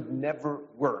this could never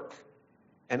work.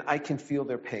 And I can feel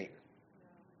their pain.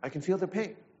 I can feel their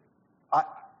pain.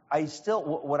 I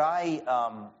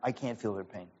can't feel their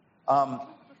pain.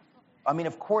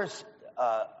 Of course,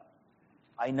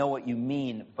 I know what you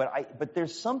mean, but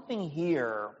there's something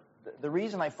here. The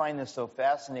reason I find this so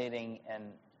fascinating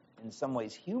and in some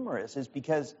ways humorous is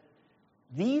because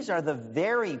these are the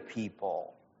very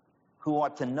people who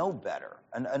ought to know better.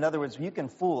 In other words, you can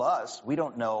fool us. We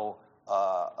don't know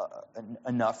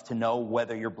enough to know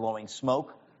whether you're blowing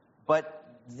smoke, but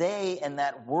they and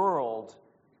that world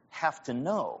have to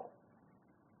know.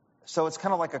 So it's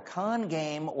kind of like a con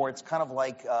game, or it's kind of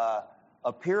like a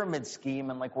pyramid scheme,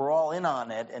 and like we're all in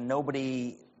on it, and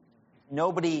nobody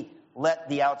nobody let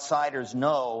the outsiders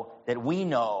know that we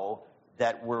know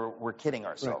that we're kidding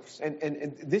ourselves. Right.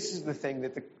 And this is the thing,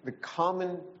 that the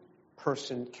common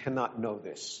person cannot know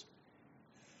this.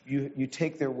 You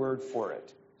take their word for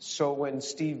it. So when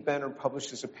Steve Benner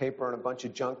publishes a paper on a bunch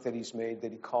of junk that he's made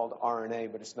that he called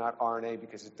RNA, but it's not RNA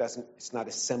because it's not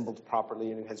assembled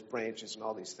properly and it has branches and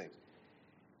all these things.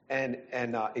 And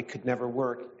it could never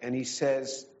work. And he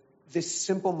says this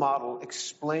simple model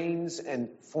explains and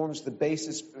forms the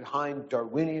basis behind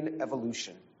Darwinian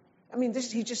evolution. I mean,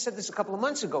 he just said this a couple of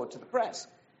months ago to the press.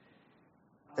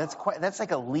 That's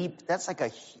like a leap. That's like a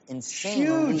insane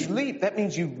huge leap. That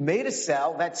means you've made a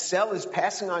cell. That cell is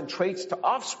passing on traits to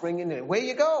offspring, and away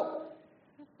you go.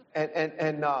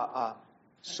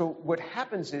 So what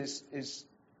happens is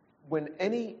when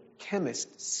any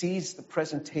chemist sees the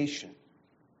presentation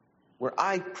where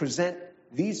I present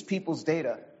these people's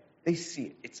data, they see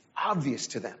it. It's obvious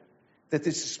to them that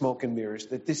this is smoke and mirrors,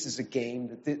 that this is a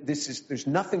game, that there's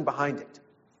nothing behind it.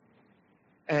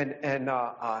 And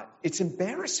it's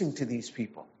embarrassing to these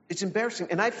people. It's embarrassing,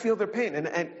 and I feel their pain.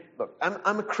 And look,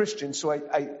 I'm a Christian, so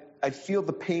I feel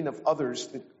the pain of others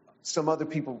that some other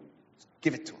people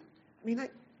give it to them. I mean,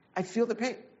 I feel the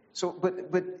pain. So, but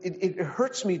it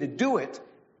hurts me to do it.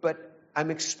 But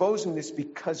I'm exposing this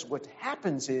because what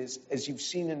happens is, as you've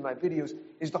seen in my videos,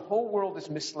 is the whole world is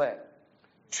misled.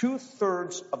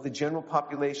 2/3 of the general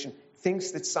population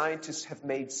thinks that scientists have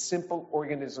made simple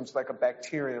organisms like a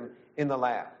bacterium in the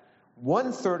lab.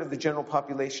 1/3 of the general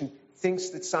population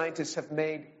thinks that scientists have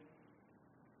made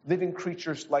living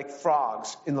creatures like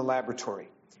frogs in the laboratory.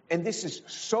 And this is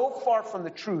so far from the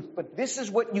truth, but this is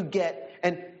what you get.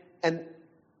 And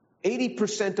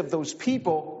 80% of those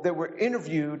people that were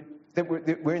interviewed, that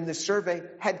were in this survey,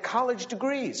 had college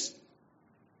degrees.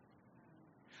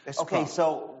 Okay,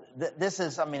 so this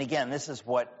is, I mean, again, this is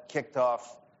what kicked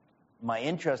off my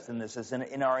interest in this. Is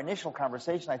in our initial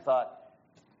conversation, I thought,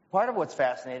 part of what's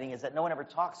fascinating is that no one ever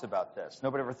talks about this.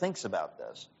 Nobody ever thinks about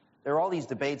this. There are all these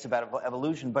debates about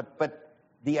evolution, but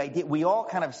the idea, we all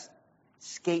kind of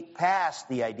skate past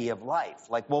the idea of life.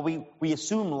 Like, well, we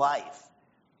assume life.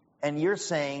 And you're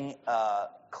saying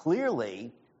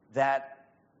clearly that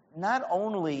not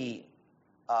only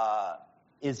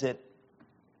is it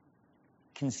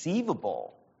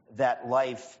conceivable that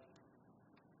life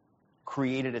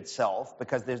created itself,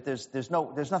 because there's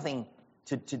nothing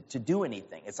to do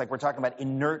anything. It's like we're talking about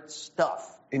inert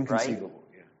stuff. Inconceivable,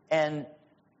 right? Yeah.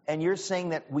 And you're saying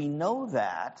that we know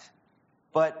that,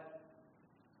 but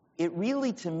it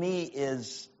really, to me,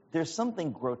 there's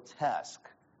something grotesque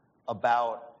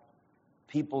about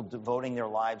people devoting their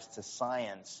lives to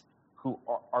science who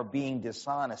are being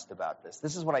dishonest about this.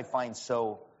 This is what I find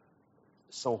so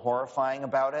horrifying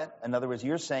about it. In other words,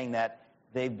 you're saying that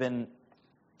they've been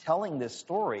telling this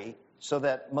story so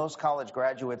that most college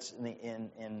graduates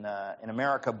in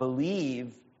America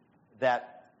believe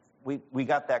that we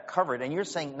got that covered. And you're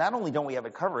saying not only don't we have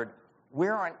it covered,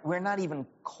 we're not even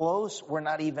close. We're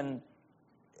not even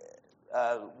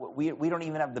we don't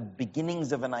even have the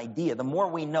beginnings of an idea. The more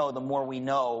we know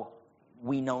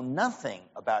nothing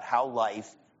about how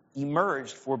life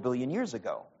emerged 4 billion years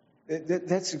ago.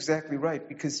 That's exactly right,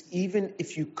 because even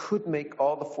if you could make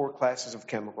all the 4 classes of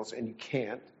chemicals, and you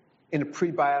can't, in a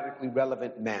prebiotically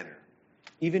relevant manner,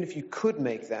 even if you could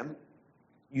make them,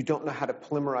 you don't know how to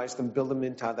polymerize them, build them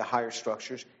into the higher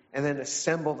structures, and then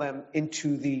assemble them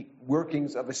into the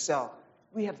workings of a cell.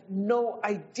 We have no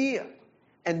idea.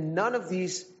 And none of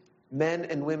these men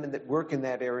and women that work in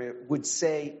that area would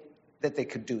say that they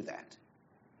could do that.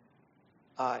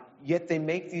 Yet they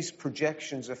make these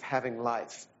projections of having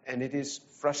life. And it is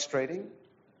frustrating.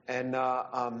 And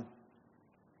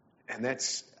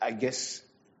that's, I guess,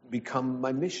 become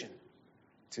my mission.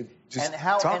 To just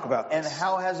talk about this. And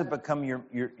how has it become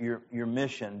your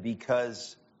mission?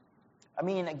 Because, I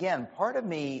mean, again, part of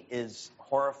me is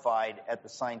horrified at the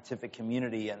scientific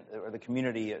community or the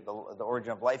community, the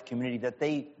Origin of Life community, that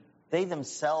they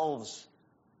themselves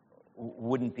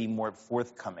wouldn't be more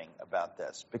forthcoming about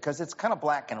this, because it's kind of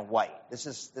black and white. This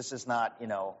is not,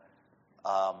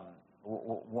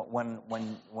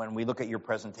 when we look at your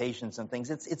presentations and things,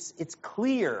 it's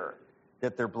clear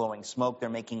that they're blowing smoke, they're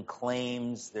making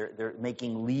claims, they're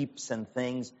making leaps and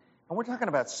things, and we're talking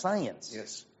about science.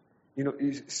 Yes.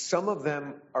 Some of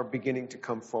them are beginning to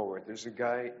come forward. There's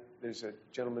a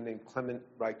gentleman named Clement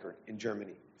Reichert in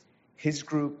Germany. His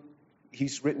group,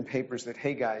 he's written papers that,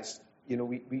 hey guys,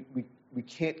 we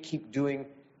can't keep doing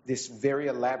this very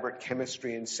elaborate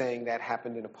chemistry and saying that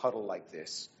happened in a puddle like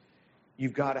this.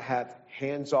 You've got to have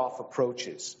hands-off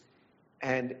approaches.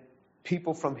 And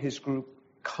people from his group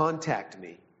contact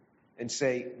me and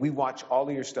say, we watch all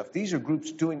of your stuff. These are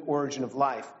groups doing Origin of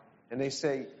Life, and they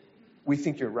say, we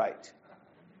think you're right.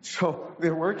 So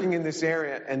they're working in this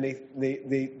area, and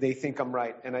they think I'm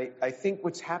right. And I think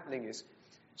what's happening is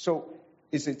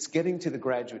it's getting to the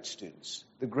graduate students.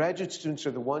 The graduate students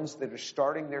are the ones that are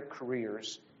starting their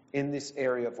careers in this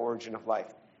area of Origin of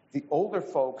Life. The older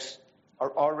folks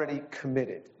are already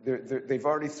committed. They've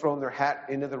already thrown their hat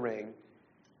into the ring.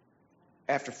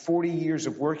 After 40 years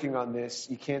of working on this,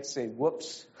 you can't say,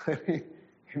 whoops.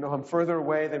 I'm further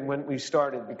away than when we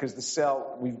started because the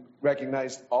cell, we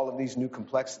recognized all of these new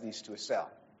complexities to a cell.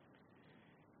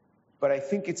 But I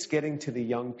think it's getting to the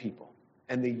young people.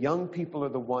 And the young people are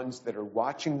the ones that are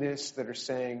watching this, that are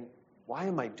saying, why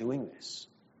am I doing this?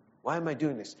 Why am I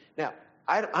doing this? Now,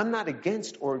 I'm not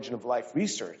against Origin of Life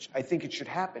research. I think it should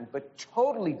happen, but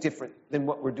totally different than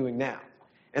what we're doing now.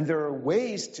 And there are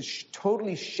ways to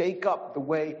totally shake up the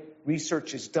way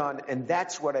research is done, and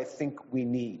that's what I think we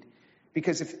need.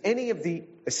 Because if any of the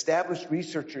established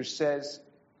researchers says,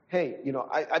 hey,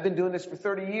 I've been doing this for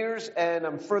 30 years and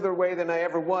I'm further away than I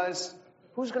ever was,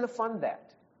 who's going to fund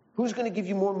that? Who's going to give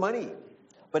you more money?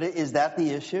 But is that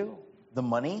the issue? The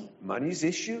money? Money's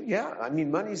issue? Yeah. I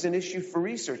mean, money's an issue for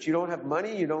research. You don't have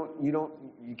money,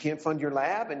 you can't fund your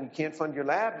lab, and you can't fund your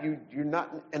lab, you're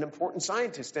not an important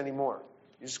scientist anymore.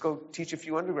 You just go teach a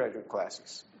few undergraduate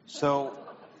classes. So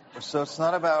it's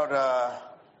not about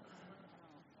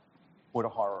what a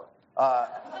horror.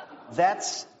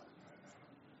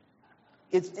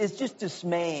 It's just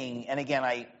dismaying. And again,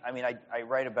 I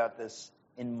write about this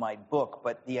in my book,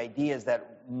 but the idea is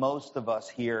that most of us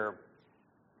here,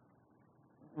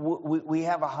 we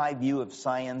have a high view of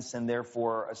science and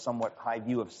therefore a somewhat high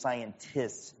view of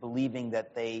scientists, believing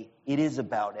that it is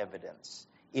about evidence.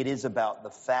 It is about the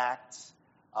facts.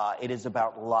 It is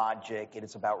about logic. It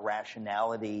is about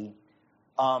rationality.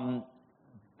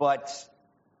 But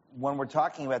when we're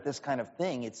talking about this kind of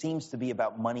thing, it seems to be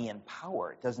about money and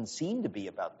power. It doesn't seem to be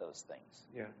about those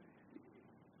things.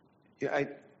 Yeah.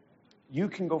 You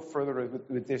can go further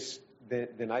with this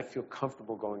than I feel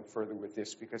comfortable going further with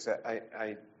this, because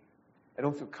I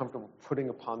don't feel comfortable putting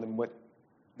upon them what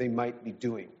they might be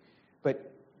doing.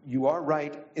 But you are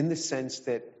right in the sense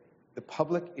that the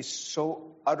public is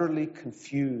so utterly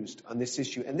confused on this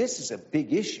issue. And this is a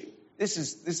big issue. This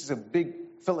is a big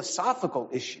philosophical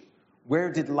issue.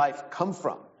 Where did life come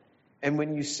from? And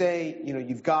when you say,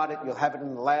 you've got it, you'll have it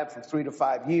in the lab for 3 to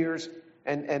 5 years,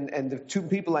 and the two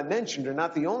people I mentioned are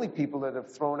not the only people that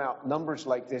have thrown out numbers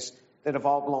like this that have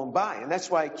all blown by. And that's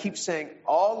why I keep saying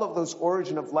all of those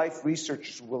Origin of Life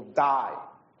researchers will die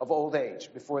of old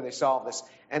age before they solve this.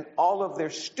 And all of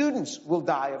their students will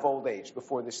die of old age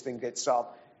before this thing gets solved,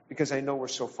 because I know we're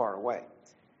so far away.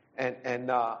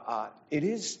 And it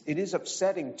is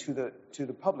upsetting to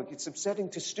the public. It's upsetting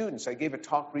to students. I gave a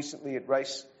talk recently at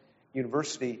Rice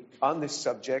University on this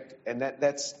subject, and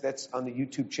that's on the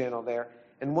YouTube channel there.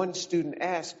 And one student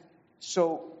asked,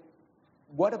 so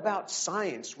what about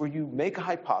science, where you make a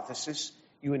hypothesis,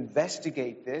 you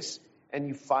investigate this, and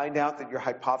you find out that your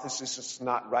hypothesis is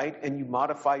not right, and you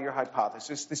modify your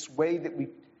hypothesis, this way that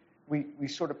we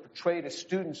sort of portray to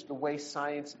students the way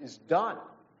science is done.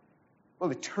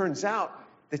 Well, it turns out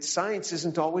that science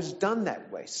isn't always done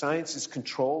that way. Science is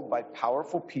controlled by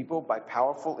powerful people, by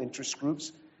powerful interest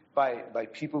groups, by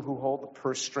people who hold the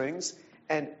purse strings.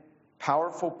 And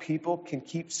powerful people can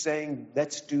keep saying,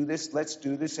 let's do this,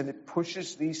 and it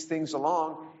pushes these things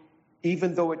along,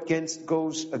 even though it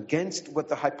goes against what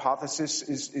the hypothesis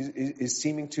is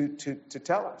seeming to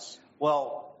tell us.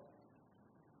 Well,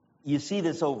 you see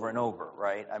this over and over,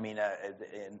 right? I mean,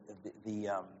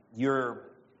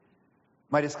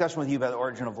 my discussion with you about the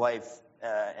Origin of Life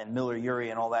and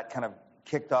Miller-Urey and all that kind of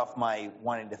kicked off my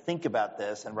wanting to think about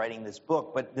this and writing this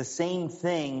book. But the same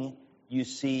thing you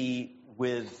see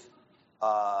with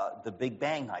the Big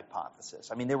Bang hypothesis.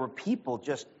 I mean, there were people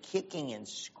just kicking and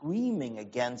screaming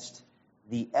against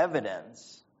the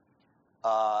evidence.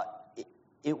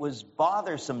 It was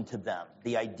bothersome to them,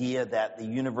 the idea that the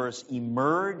universe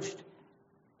emerged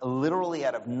literally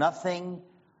out of nothing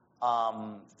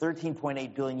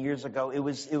 13.8 billion years ago. It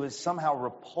was somehow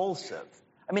repulsive.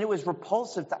 I mean, it was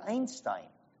repulsive to Einstein.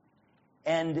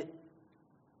 And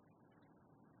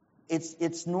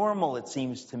it's normal, it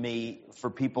seems to me, for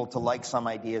people to like some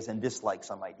ideas and dislike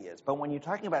some ideas. But when you're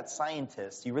talking about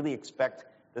scientists, you really expect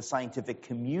the scientific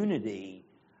community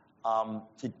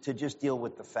to just deal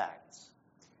with the facts.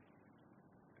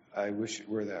 I wish it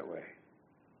were that way.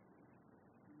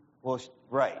 Well,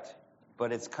 right.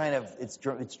 But it's kind of, it's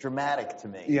dramatic to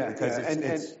me. Yeah,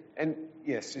 because and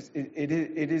yes,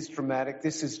 it is dramatic.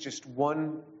 This is just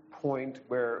one point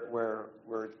where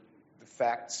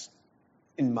facts,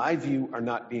 in my view, are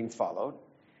not being followed,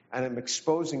 and I'm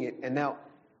exposing it. And now,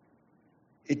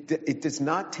 it does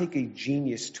not take a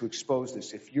genius to expose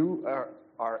this. If you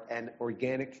are an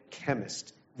organic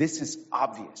chemist, this is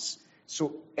obvious.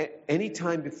 So any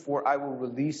time before I will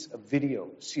release a video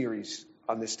series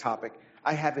on this topic,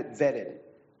 I have it vetted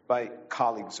by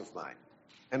colleagues of mine.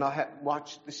 And I'll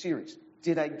watch the series.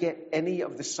 Did I get any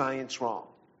of the science wrong?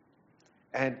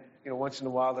 And once in a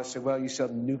while they'll say, well, you said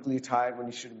nucleotide when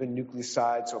you should have been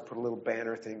nucleoside, so I'll put a little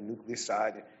banner thing,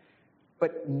 nucleoside.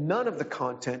 But none of the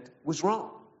content was wrong.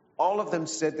 All of them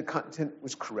said the content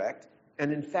was correct.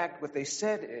 And in fact, what they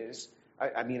said is,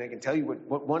 I can tell you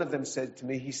what one of them said to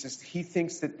me. He says he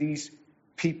thinks that these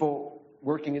people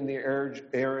working in the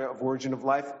area of origin of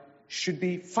life should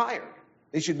be fired.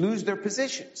 They should lose their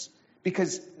positions.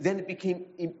 Because then it became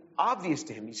obvious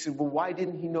to him. He said, well, why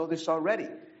didn't he know this already?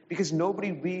 Because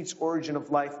nobody reads origin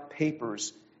of life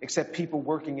papers except people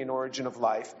working in origin of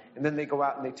life, and then they go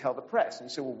out and they tell the press. And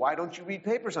you say, well, why don't you read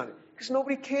papers on it? Because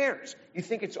nobody cares. You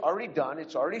think it's already done,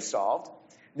 it's already solved.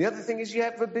 And the other thing is you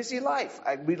have a busy life.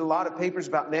 I read a lot of papers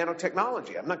about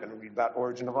nanotechnology. I'm not going to read about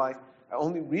origin of life. I'm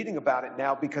only reading about it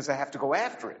now because I have to go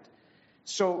after it.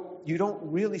 So you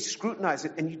don't really scrutinize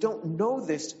it, and you don't know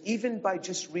this even by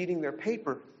just reading their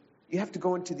paper. You have to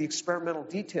go into the experimental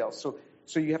details.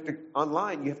 So you have to,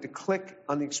 online, you have to click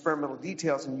on the experimental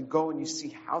details, and you go and you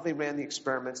see how they ran the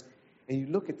experiments, and you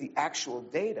look at the actual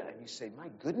data, and you say, my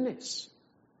goodness,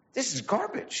 this is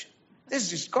garbage. This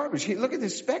is just garbage. Here, look at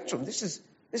this spectrum. This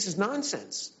is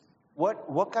nonsense.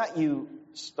 What got you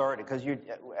started? Because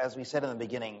as we said in the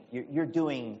beginning, you're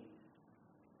doing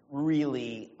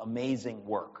really amazing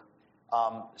work.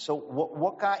 So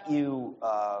what got you,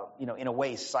 in a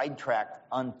way, sidetracked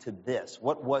onto this?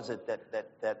 What was it that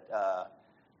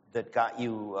got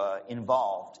you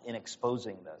involved in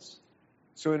exposing this?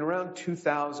 So in around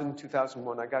 2000,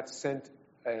 2001, I got sent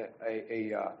a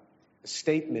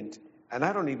statement, and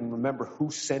I don't even remember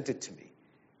who sent it to me.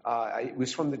 It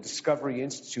was from the Discovery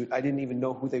Institute. I didn't even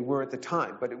know who they were at the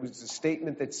time, but it was a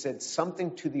statement that said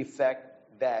something to the effect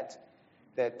that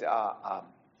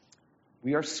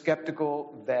we are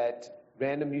skeptical that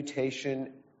random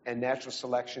mutation and natural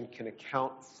selection can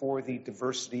account for the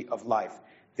diversity of life.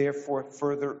 Therefore,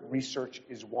 further research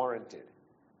is warranted.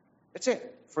 That's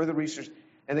it. Further research.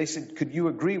 And they said, could you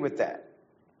agree with that?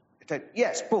 I typed,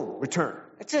 yes, boom, return.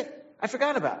 That's it. I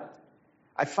forgot about it.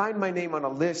 I find my name on a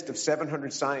list of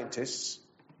 700 scientists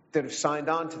that have signed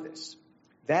on to this.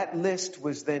 That list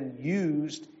was then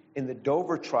used in the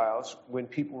Dover trials when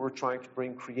people were trying to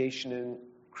bring creationism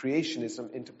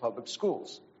into public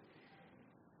schools.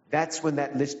 That's when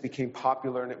that list became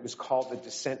popular, and it was called the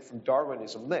Dissent from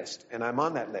Darwinism list, and I'm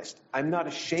on that list. I'm not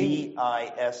ashamed.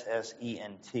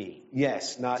 DISSENT.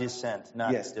 Yes, not dissent,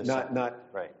 not yes, dissent. not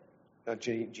right. Not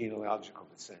genealogical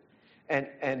descent.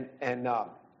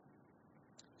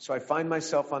 So I find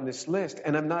myself on this list,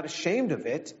 and I'm not ashamed of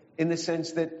it in the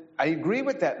sense that I agree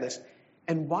with that list.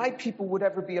 And why people would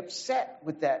ever be upset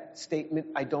with that statement,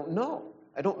 I don't know.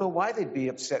 I don't know why they'd be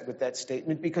upset with that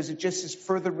statement, because it just says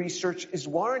further research is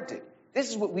warranted.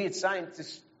 This is what we as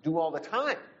scientists do all the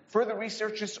time. Further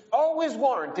research is always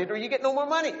warranted, or you get no more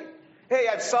money. Hey,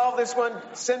 I've solved this one.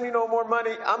 Send me no more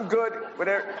money. I'm good.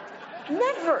 Whatever.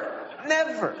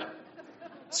 Never.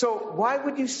 So why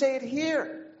would you say it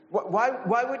here?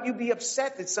 Why would you be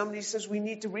upset that somebody says we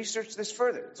need to research this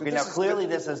further? So okay, now clearly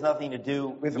this has nothing to do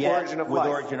with origin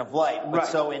of life. But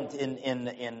so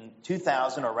in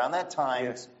 2000 or around that time,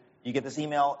 yes, you get this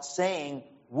email saying,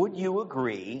 would you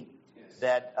agree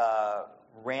that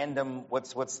random,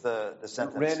 what's the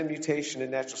sentence? Random mutation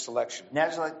and natural selection.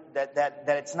 That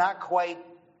it's not quite,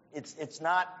 it's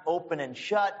not open and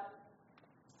shut.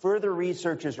 Further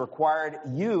research is required.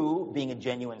 You, being a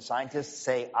genuine scientist,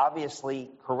 say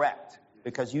obviously correct,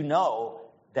 because you know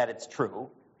that it's true.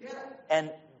 Yeah.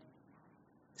 And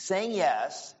saying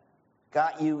yes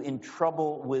got you in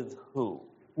trouble with who?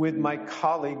 With my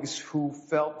colleagues who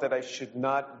felt that I should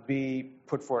not be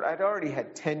put forward. I'd already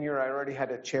had tenure. I already had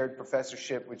a chaired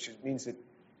professorship, which means that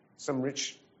some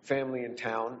rich family in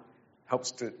town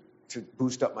helps to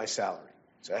boost up my salary.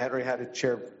 So I had already had a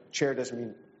chair. Chair doesn't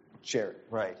mean chair.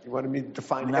 Right. You wanted me to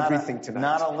define everything tonight.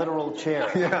 Not a literal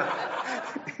chair. Yeah.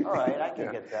 All right, I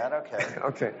can get that. Okay.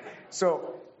 Okay.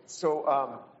 So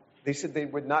they said they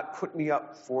would not put me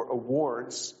up for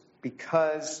awards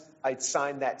because I'd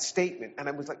signed that statement. And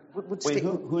I was like, what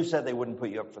statement? Who said they wouldn't put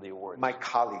you up for the awards? My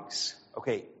colleagues.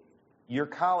 Okay. Your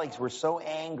colleagues were so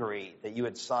angry that you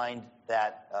had signed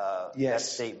that, that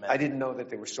statement. I didn't know that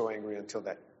they were so angry until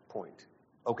that point.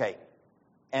 Okay.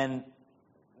 And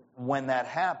when that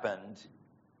happened,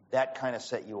 that kind of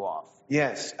set you off.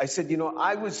 Yes. I said,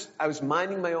 I was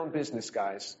minding my own business,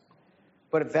 guys.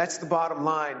 But if that's the bottom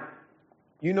line,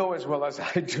 you know as well as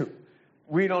I do,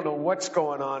 we don't know what's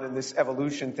going on in this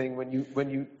evolution thing when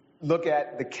you look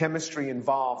at the chemistry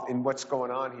involved in what's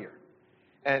going on here.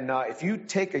 And if you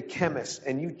take a chemist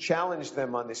and you challenge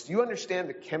them on this, do you understand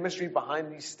the chemistry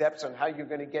behind these steps on how you're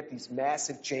going to get these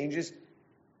massive changes?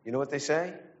 You know what they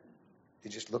say? They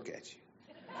just look at you.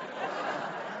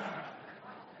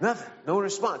 Nothing, no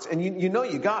response. And you know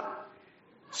you got it.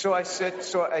 So I said,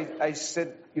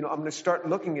 I'm going to start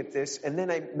looking at this. And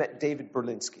then I met David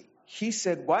Berlinski. He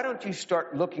said, why don't you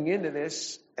start looking into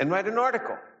this and write an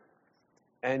article?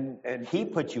 And he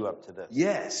put you up to this.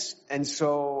 Yes. And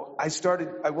so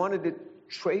I wanted to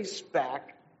trace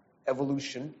back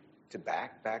evolution to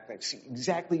back, see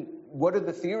exactly what are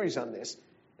the theories on this.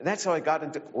 And that's how I got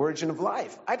into origin of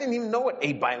life. I didn't even know what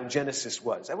abiogenesis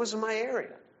was. That wasn't my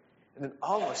area. And then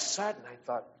all of a sudden I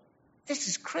thought, this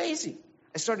is crazy.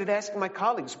 I started asking my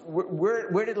colleagues,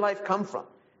 where did life come from?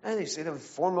 And they said the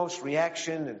foremost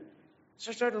reaction. And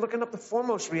so I started looking up the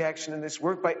foremost reaction in this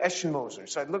work by Eschenmoser.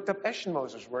 So I looked up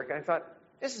Eschenmoser's work and I thought,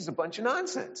 this is a bunch of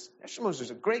nonsense. Eschenmoser's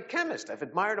a great chemist. I've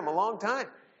admired him a long time.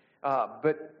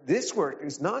 But this work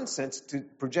is nonsense to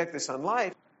project this on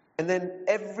life. And then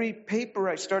every paper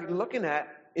I started looking at,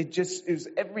 it was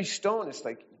every stone. It's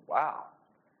like, wow.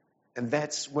 And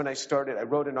that's when I started. I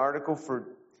wrote an article for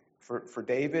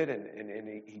David,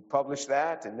 and he published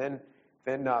that. And then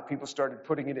people started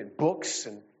putting it in books,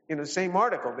 and the same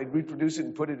article, they'd reproduce it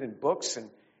and put it in books, and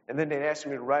then they'd ask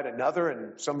me to write another,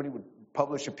 and somebody would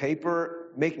publish a paper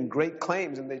making great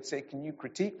claims, and they'd say, can you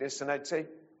critique this? And I'd say,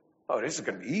 oh, this is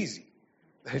going to be easy.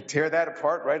 I'd tear that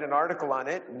apart, write an article on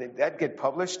it, and that'd get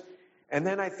published. And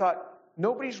then I thought,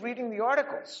 nobody's reading the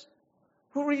articles.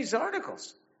 Who reads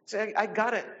articles? So I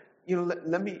got to,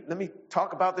 let me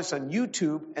talk about this on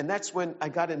YouTube. And that's when I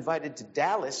got invited to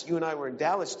Dallas. You and I were in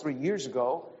Dallas 3 years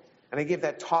ago. And I gave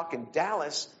that talk in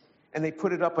Dallas. And they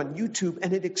put it up on YouTube.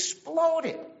 And it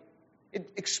exploded. It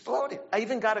exploded. I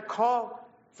even got a call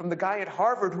from the guy at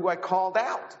Harvard who I called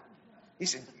out. He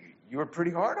said, you were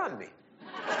pretty hard on me.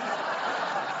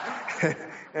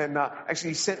 And actually,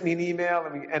 he sent me an email.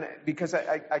 And because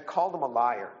I called him a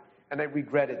liar. And I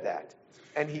regretted that.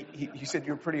 And he said,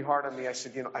 you're pretty hard on me. I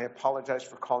said, I apologize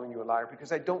for calling you a liar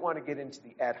because I don't want to get into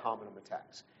the ad hominem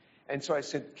attacks. And so I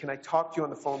said, can I talk to you on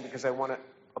the phone because I want to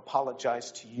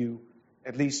apologize to you,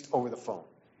 at least over the phone.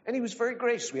 And he was very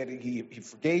gracious. He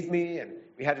forgave me, and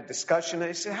we had a discussion. And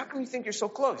I said, how come you think you're so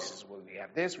close? He says, well, we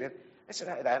have this. I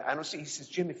said, I don't see. He says,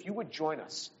 Jim, if you would join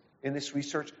us in this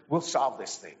research, we'll solve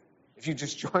this thing. If you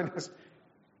just join us.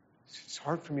 It's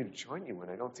hard for me to join you when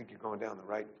I don't think you're going down the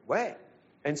right way.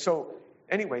 And so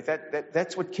anyway,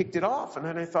 that's what kicked it off. And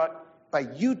then I thought, by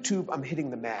YouTube, I'm hitting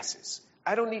the masses.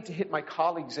 I don't need to hit my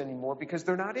colleagues anymore because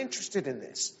they're not interested in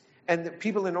this. And the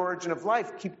people in Origin of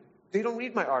Life, they don't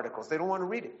read my articles. They don't want to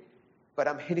read it. But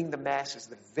I'm hitting the masses,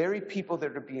 the very people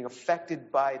that are being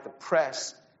affected by the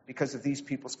press because of these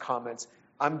people's comments.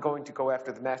 I'm going to go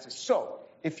after the masses. So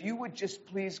if you would just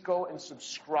please go and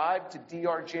subscribe to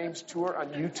Dr. James Tour on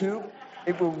YouTube,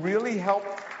 it will really help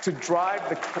to drive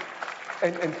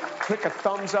and click a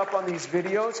thumbs up on these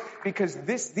videos, because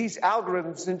these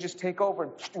algorithms then just take over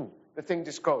and the thing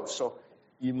just goes. So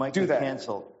you might do get that.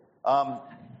 Canceled.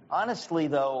 Honestly,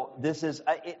 though, this is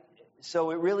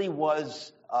so it really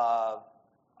was.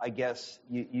 I guess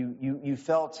you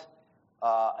felt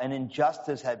an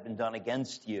injustice had been done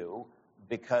against you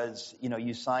because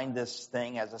you signed this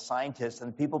thing as a scientist,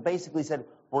 and people basically said,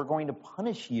 "We're going to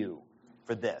punish you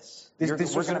for this."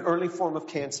 This was an early form of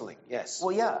canceling, yes.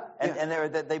 Well, yeah, and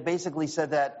they basically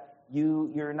said that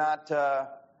you're not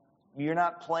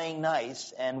playing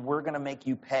nice, and we're going to make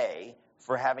you pay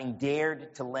for having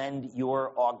dared to lend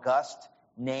your august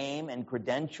name and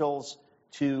credentials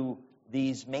to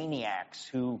these maniacs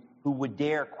who would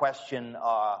dare question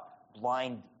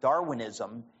blind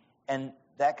Darwinism, and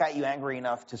that got you angry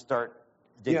enough to start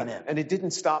digging in. And it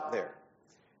didn't stop there.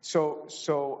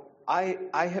 So I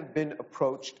have been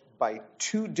approached by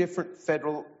two different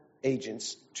federal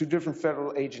agencies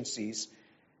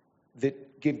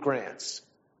that give grants.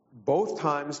 Both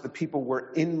times the people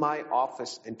were in my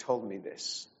office and told me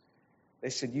this. They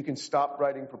said, you can stop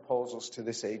writing proposals to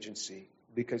this agency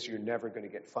because you're never going to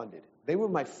get funded. They were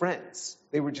my friends.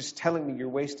 They were just telling me you're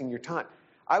wasting your time.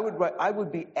 I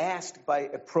would be asked by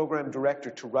a program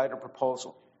director to write a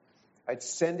proposal. I'd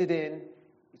send it in.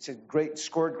 It said, great,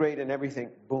 scored great and everything.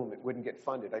 Boom, it wouldn't get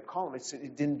funded. I'd call him. I'd say,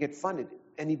 it didn't get funded.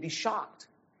 And he'd be shocked.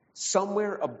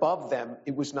 Somewhere above them,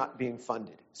 it was not being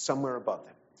funded. Somewhere above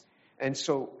them. And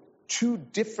so two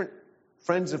different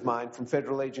friends of mine from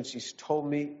federal agencies told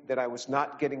me that I was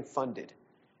not getting funded.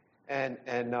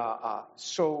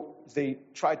 So they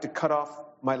tried to cut off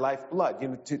my lifeblood. You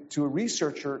know, to a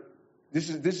researcher, this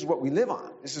is what we live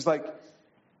on. This is like,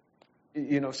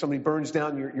 you know, somebody burns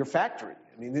down your factory.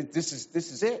 I mean, this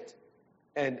is it.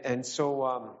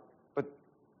 But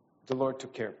the Lord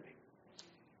took care of me.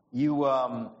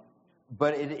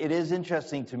 But it is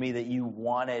interesting to me that you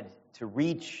wanted to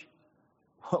reach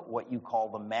what you call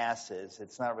the masses.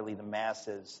 It's not really the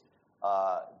masses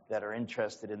that are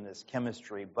interested in this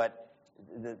chemistry, but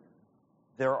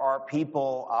there are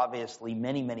people, obviously,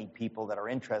 many people that are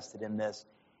interested in this,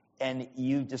 and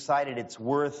you decided it's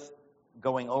worth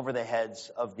going over the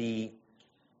heads of the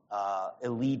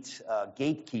elite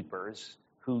gatekeepers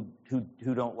who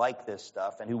don't like this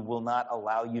stuff and who will not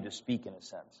allow you to speak, in a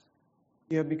sense.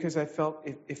 Yeah, because I felt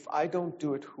if I don't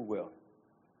do it, who will?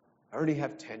 I already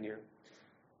have tenure.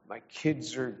 My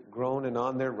kids are grown and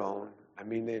on their own. I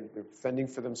mean, they're fending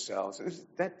for themselves.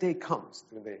 That day comes,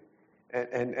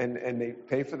 and they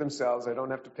pay for themselves. I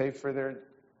don't have to pay for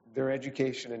their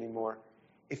education anymore.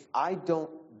 If I don't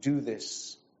do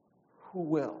this, who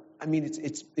will? I mean,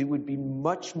 it would be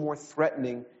much more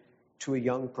threatening to a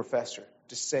young professor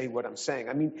to say what I'm saying.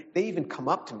 I mean, they even come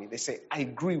up to me. They say, I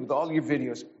agree with all your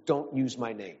videos. Don't use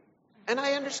my name. And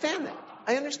I understand that.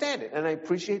 I understand it. And I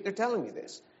appreciate they're telling me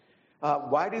this.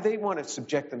 Why do they want to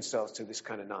subject themselves to this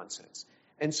kind of nonsense?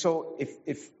 And so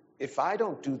if I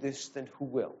don't do this, then who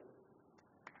will?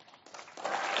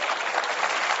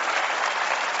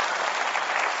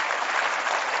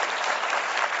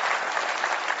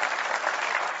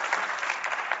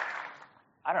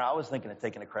 I don't know. I was thinking of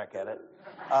taking a crack at it.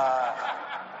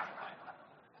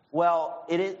 Well,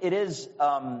 it is.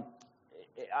 I'm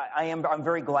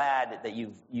very glad that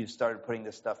you've started putting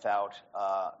this stuff out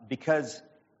because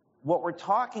what we're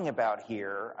talking about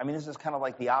here, I mean, this is kind of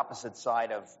like the opposite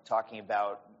side of talking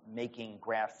about making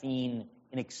graphene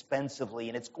inexpensively,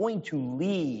 and it's going to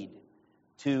lead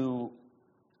to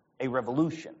a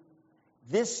revolution.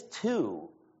 This too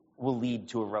will lead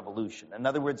to a revolution. In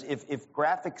other words, if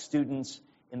graphic students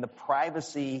in the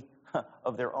privacy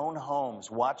of their own homes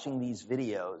watching these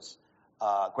videos,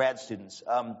 grad students,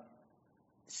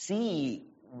 see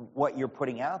what you're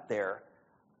putting out there,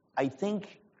 I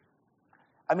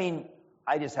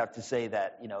just have to say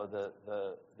that, you know,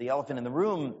 the elephant in the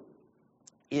room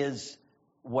is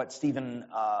what Stephen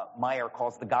Meyer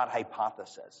calls the God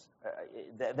hypothesis.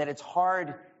 That it's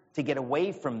hard to get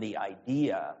away from the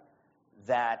idea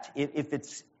that if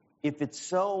it's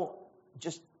so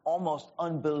just almost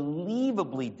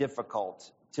unbelievably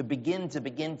difficult to begin to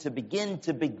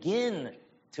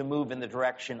move in the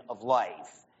direction of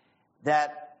life,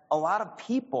 that a lot of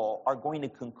people are going to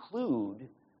conclude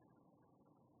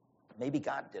maybe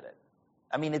God did it.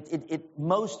 I mean,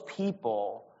 most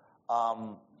people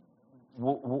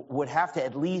would have to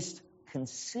at least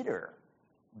consider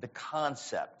the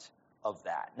concept of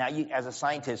that. Now, as a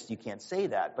scientist, you can't say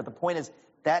that, but the point is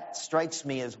that strikes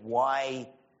me as why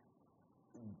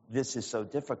this is so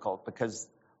difficult, because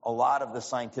a lot of the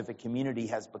scientific community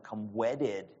has become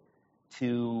wedded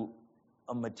to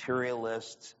a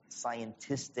materialist,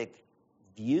 scientistic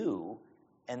view,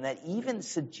 and that even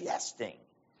suggesting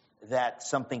that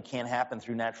something can't happen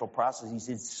through natural processes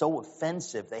is so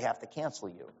offensive they have to cancel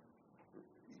you.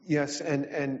 Yes,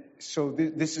 and so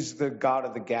this is the God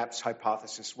of the gaps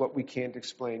hypothesis. What we can't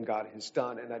explain, God has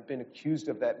done. And I've been accused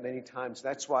of that many times.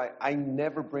 That's why I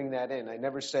never bring that in. I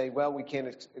never say, well, we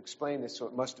can't explain this, so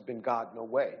it must have been God. No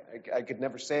way. I could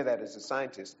never say that as a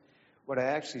scientist. What I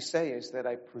actually say is that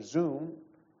I presume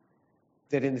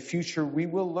that in the future we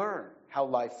will learn how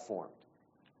life formed.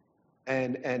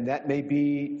 And that may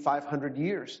be 500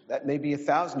 years. That may be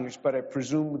 1,000 years. But I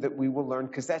presume that we will learn,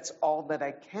 because that's all that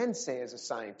I can say as a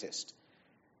scientist.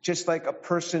 Just like a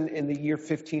person in the year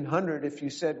 1500, if you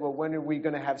said, well, when are we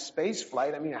going to have space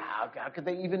flight? I mean, how could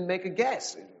they even make a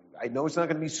guess? I know it's not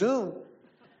going to be soon.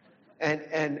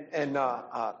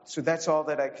 So that's all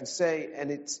that I can say.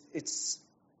 And it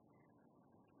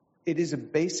is a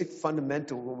basic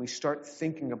fundamental when we start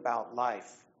thinking about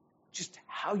life. Just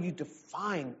how you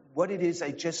define what it is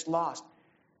I just lost.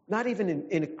 Not even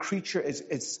in a creature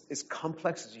as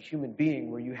complex as a human being,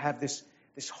 where you have this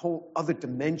whole other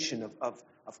dimension of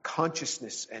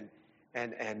consciousness and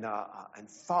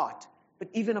thought, but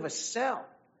even of a cell.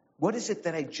 What is it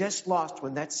that I just lost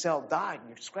when that cell died? And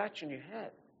you're scratching your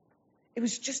head. It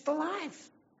was just alive.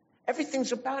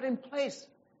 Everything's about in place.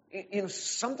 You know,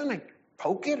 something like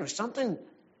poke it or something.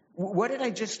 What did I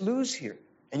just lose here?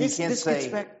 And you can't this say gets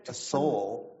back to a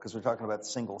soul because we're talking about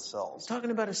single cells.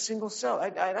 Talking about a single cell. I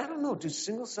don't know. Do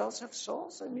single cells have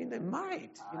souls? I mean, they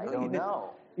might. I don't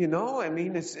know. You know, I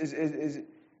mean,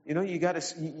 you know, you got to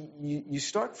you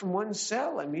start from one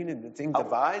cell. I mean, and the thing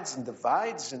divides and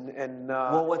divides and.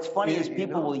 Well, what's funny is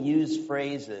people will use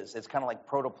phrases. It's kind of like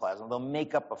protoplasm. They'll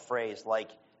make up a phrase like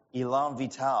 "élan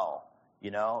vital."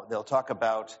 You know, they'll talk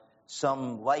about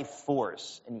some life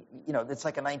force, and you know, it's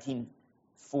like a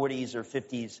 1940s or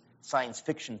 50s science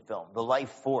fiction film, the life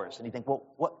force, and you think, well,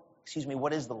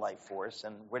 what is the life force,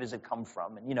 and where does it come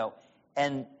from, and you know,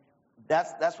 and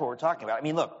that's what we're talking about. I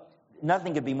mean, look,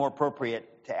 nothing could be more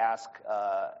appropriate to ask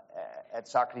at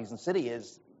Socrates and City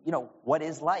is, you know, what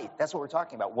is life? That's what we're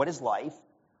talking about. What is life?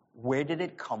 Where did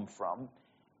it come from?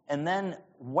 And then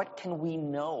what can we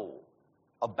know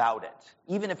about it?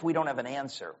 Even if we don't have an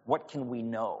answer, what can we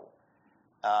know?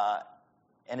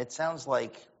 And it sounds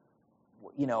like,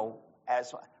 you know,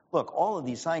 look, all of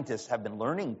these scientists have been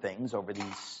learning things over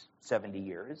these 70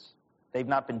 years. They've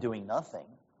not been doing nothing.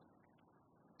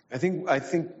 I think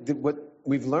that what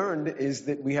we've learned is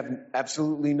that we have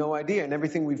absolutely no idea, and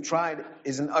everything we've tried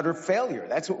is an utter failure.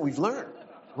 That's what we've learned.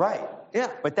 Right.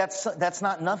 Yeah. But that's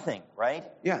not nothing, right?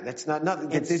 Yeah, that's not nothing.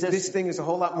 This thing is a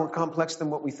whole lot more complex than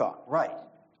what we thought. Right.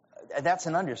 That's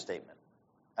an understatement.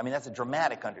 I mean, that's a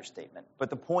dramatic understatement. But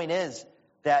the point is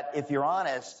that if you're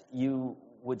honest, you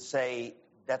would say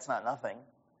that's not nothing.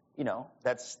 You know,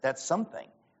 that's something.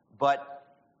 But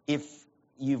if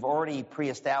you've already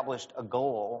pre-established a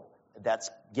goal that's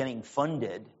getting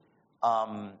funded,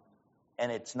 and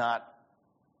it's not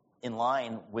in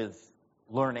line with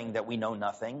learning that we know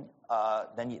nothing,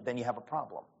 then you have a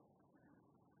problem,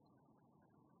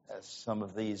 as some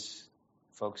of these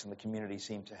folks in the community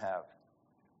seem to have.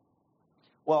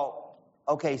 Well,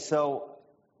 okay, so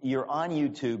you're on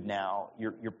YouTube now.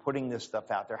 You're putting this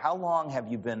stuff out there. How long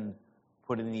have you been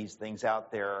putting these things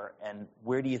out there, and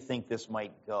where do you think this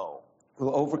might go?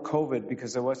 Well, over COVID,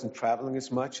 because I wasn't traveling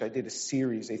as much, I did a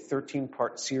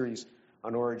 13-part series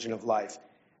on Origin of Life.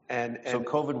 So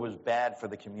COVID was bad for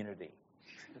the community.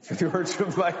 For the Origin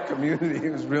of Life community,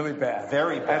 it was really bad.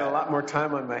 Very bad. I had a lot more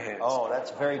time on my hands. Oh,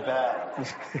 that's very bad.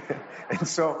 And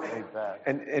so, very bad.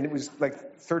 And it was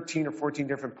like 13 or 14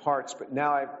 different parts, but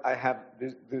now I have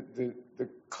the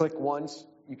click once.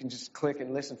 You can just click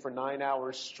and listen for 9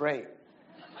 hours straight.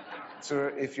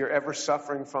 So if you're ever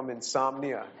suffering from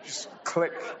insomnia, just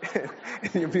click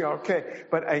and you'll be okay.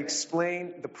 But I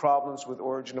explained the problems with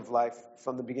Origin of Life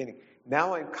from the beginning.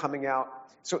 Now I'm coming out.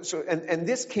 And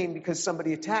this came because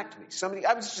somebody attacked me.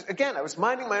 I was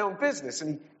minding my own business,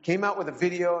 and he came out with a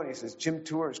video, and he says, Jim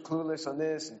Tour is clueless on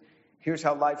this, and here's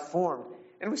how life formed.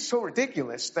 And it was so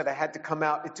ridiculous that I had to come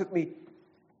out. It took me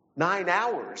 9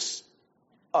 hours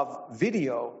of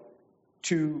video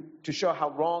to show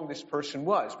how wrong this person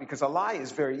was, because a lie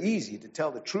is very easy. To tell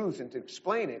the truth and to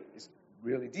explain it is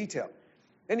really detailed.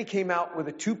 Then he came out with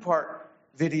a 2-part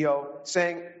video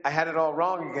saying I had it all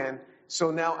wrong again. So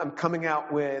now I'm coming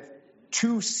out with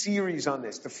 2 series on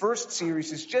this. The first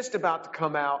series is just about to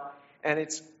come out, and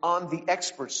it's on the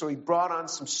experts. So he brought on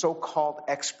some so-called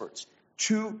experts.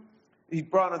 He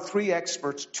brought on 3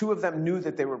 experts. 2 of them knew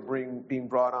that they were being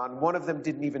brought on. One of them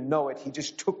didn't even know it. He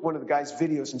just took one of the guy's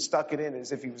videos and stuck it in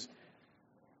as if he was.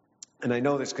 And I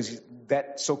know this because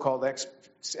that so-called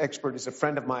expert is a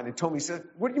friend of mine, and told me, he said,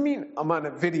 what do you mean I'm on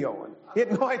a video? And he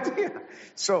had no idea.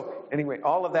 So anyway,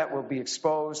 all of that will be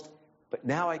exposed. But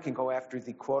now I can go after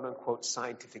the quote-unquote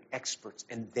scientific experts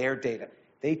and their data.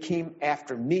 They came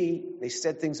after me. They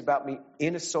said things about me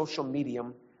in a social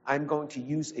medium. I'm going to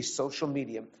use a social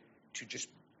medium to just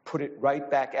put it right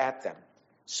back at them.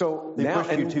 So they now,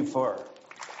 pushed you too far.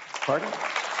 Pardon?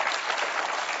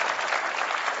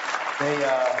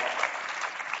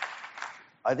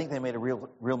 I think they made a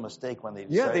real mistake when they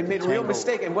they made a real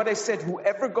mistake. And what I said,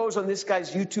 whoever goes on this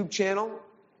guy's YouTube channel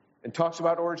and talks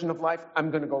about Origin of Life,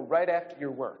 I'm going to go right after your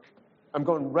work. I'm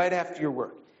going right after your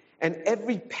work. And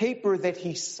every paper that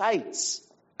he cites,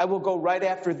 I will go right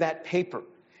after that paper.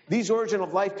 These Origin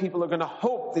of Life people are going to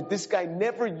hope that this guy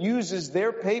never uses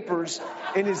their papers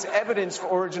in his evidence for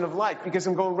Origin of Life, because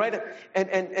I'm going right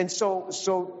at, so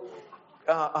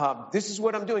this is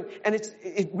what I'm doing. And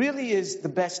it really is the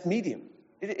best medium.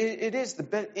 It is the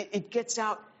best. It gets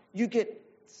out. You get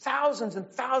thousands and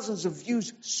thousands of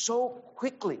views so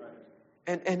quickly.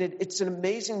 And it's an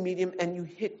amazing medium, and you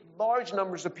hit large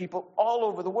numbers of people all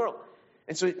over the world.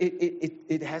 And so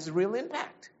it has a real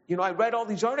impact. You know, I write all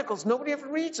these articles, nobody ever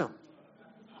reads them.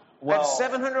 I have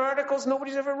 700 articles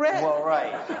nobody's ever read. Well,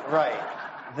 right.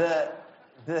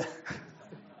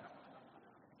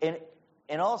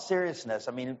 in all seriousness,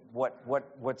 I mean,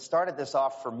 what started this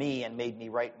off for me and made me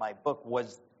write my book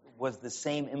was the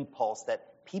same impulse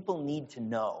that people need to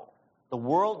know. The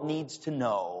world needs to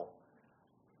know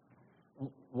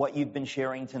what you've been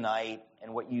sharing tonight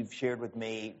and what you've shared with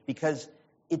me, because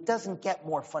it doesn't get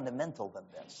more fundamental than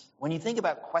this. When you think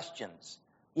about questions,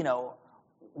 you know,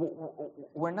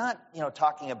 we're not, you know,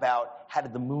 talking about how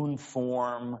did the moon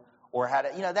form or how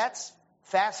to, you know, that's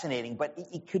fascinating, but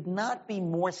it could not be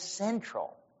more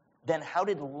central than how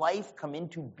did life come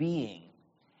into being,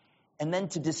 and then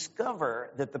to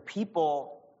discover that the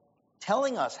people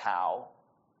telling us how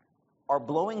are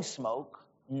blowing smoke,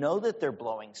 know that they're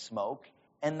blowing smoke,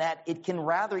 and that it can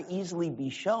rather easily be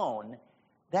shown.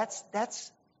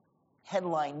 That's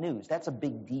headline news. That's a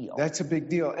big deal. That's a big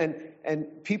deal.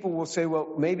 And people will say,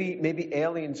 well, maybe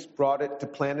aliens brought it to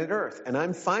planet Earth, and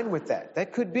I'm fine with that.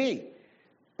 That could be.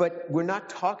 But we're not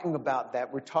talking about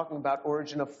that. We're talking about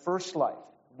origin of first life.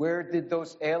 Where did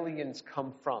those aliens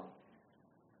come from?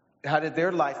 How did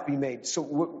their life be made?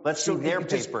 So let's see their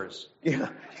papers. Yeah.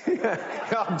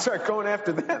 I'm sorry, going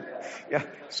after them. Yeah.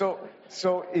 So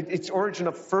it's origin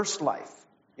of first life.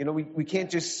 You know, we can't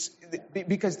just,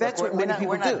 because that's what many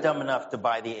people do. We're not dumb enough to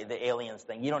buy the aliens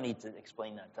thing. You don't need to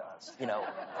explain that to us. You know,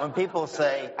 when people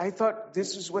say, I thought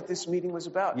this is what this meeting was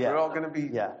about. Yeah. We're all going to be.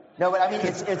 Yeah. No, but I mean,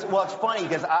 it's funny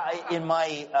because in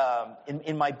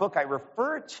my book I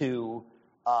refer to.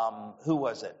 Who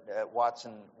was it?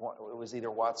 Watson. It was either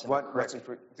Watson. Watson.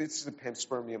 This is the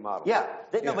panspermia model. Yeah.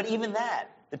 No, but even that,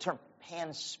 the term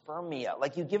panspermia,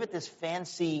 like you give it this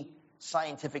fancy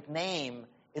scientific name,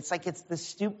 it's like it's the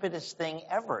stupidest thing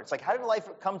ever. It's like, how did life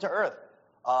come to Earth?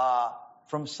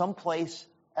 From someplace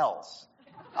else.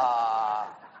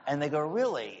 And they go,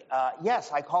 really?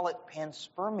 Yes, I call it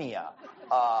panspermia.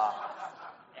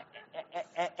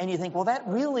 And you think, well, that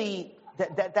really,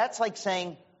 that's like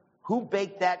saying, who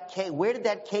baked that cake? Where did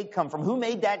that cake come from? Who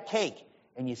made that cake?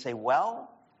 And you say, well,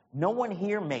 no one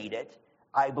here made it.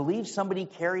 I believe somebody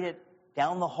carried it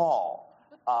down the hall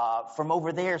from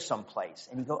over there someplace.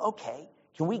 And you go, okay,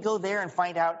 can we go there and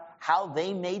find out how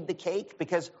they made the cake?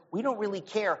 Because we don't really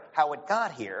care how it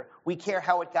got here. We care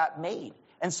how it got made.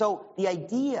 And so the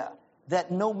idea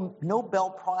that Nobel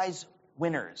Prize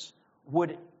winners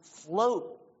would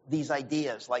float these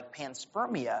ideas like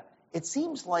panspermia, it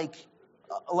seems like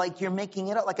you're making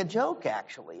it up, like a joke,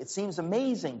 actually. It seems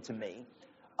amazing to me.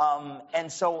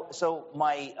 And so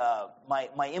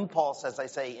my impulse, as I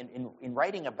say, in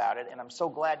writing about it, and I'm so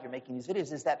glad you're making these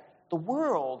videos, is that the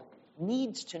world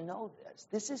needs to know this.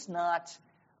 This is not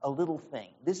a little thing.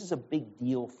 This is a big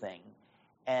deal thing.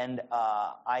 And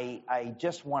I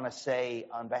just want to say,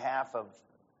 on behalf of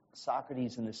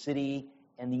Socrates in the City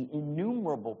and the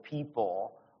innumerable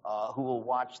people who will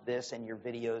watch this and your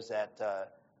videos at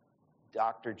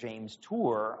Dr. James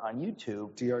Tour on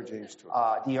YouTube. Dr. James Tour.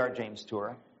 Dr. James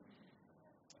Tour.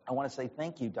 I want to say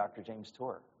thank you, Dr. James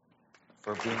Tour,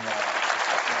 for being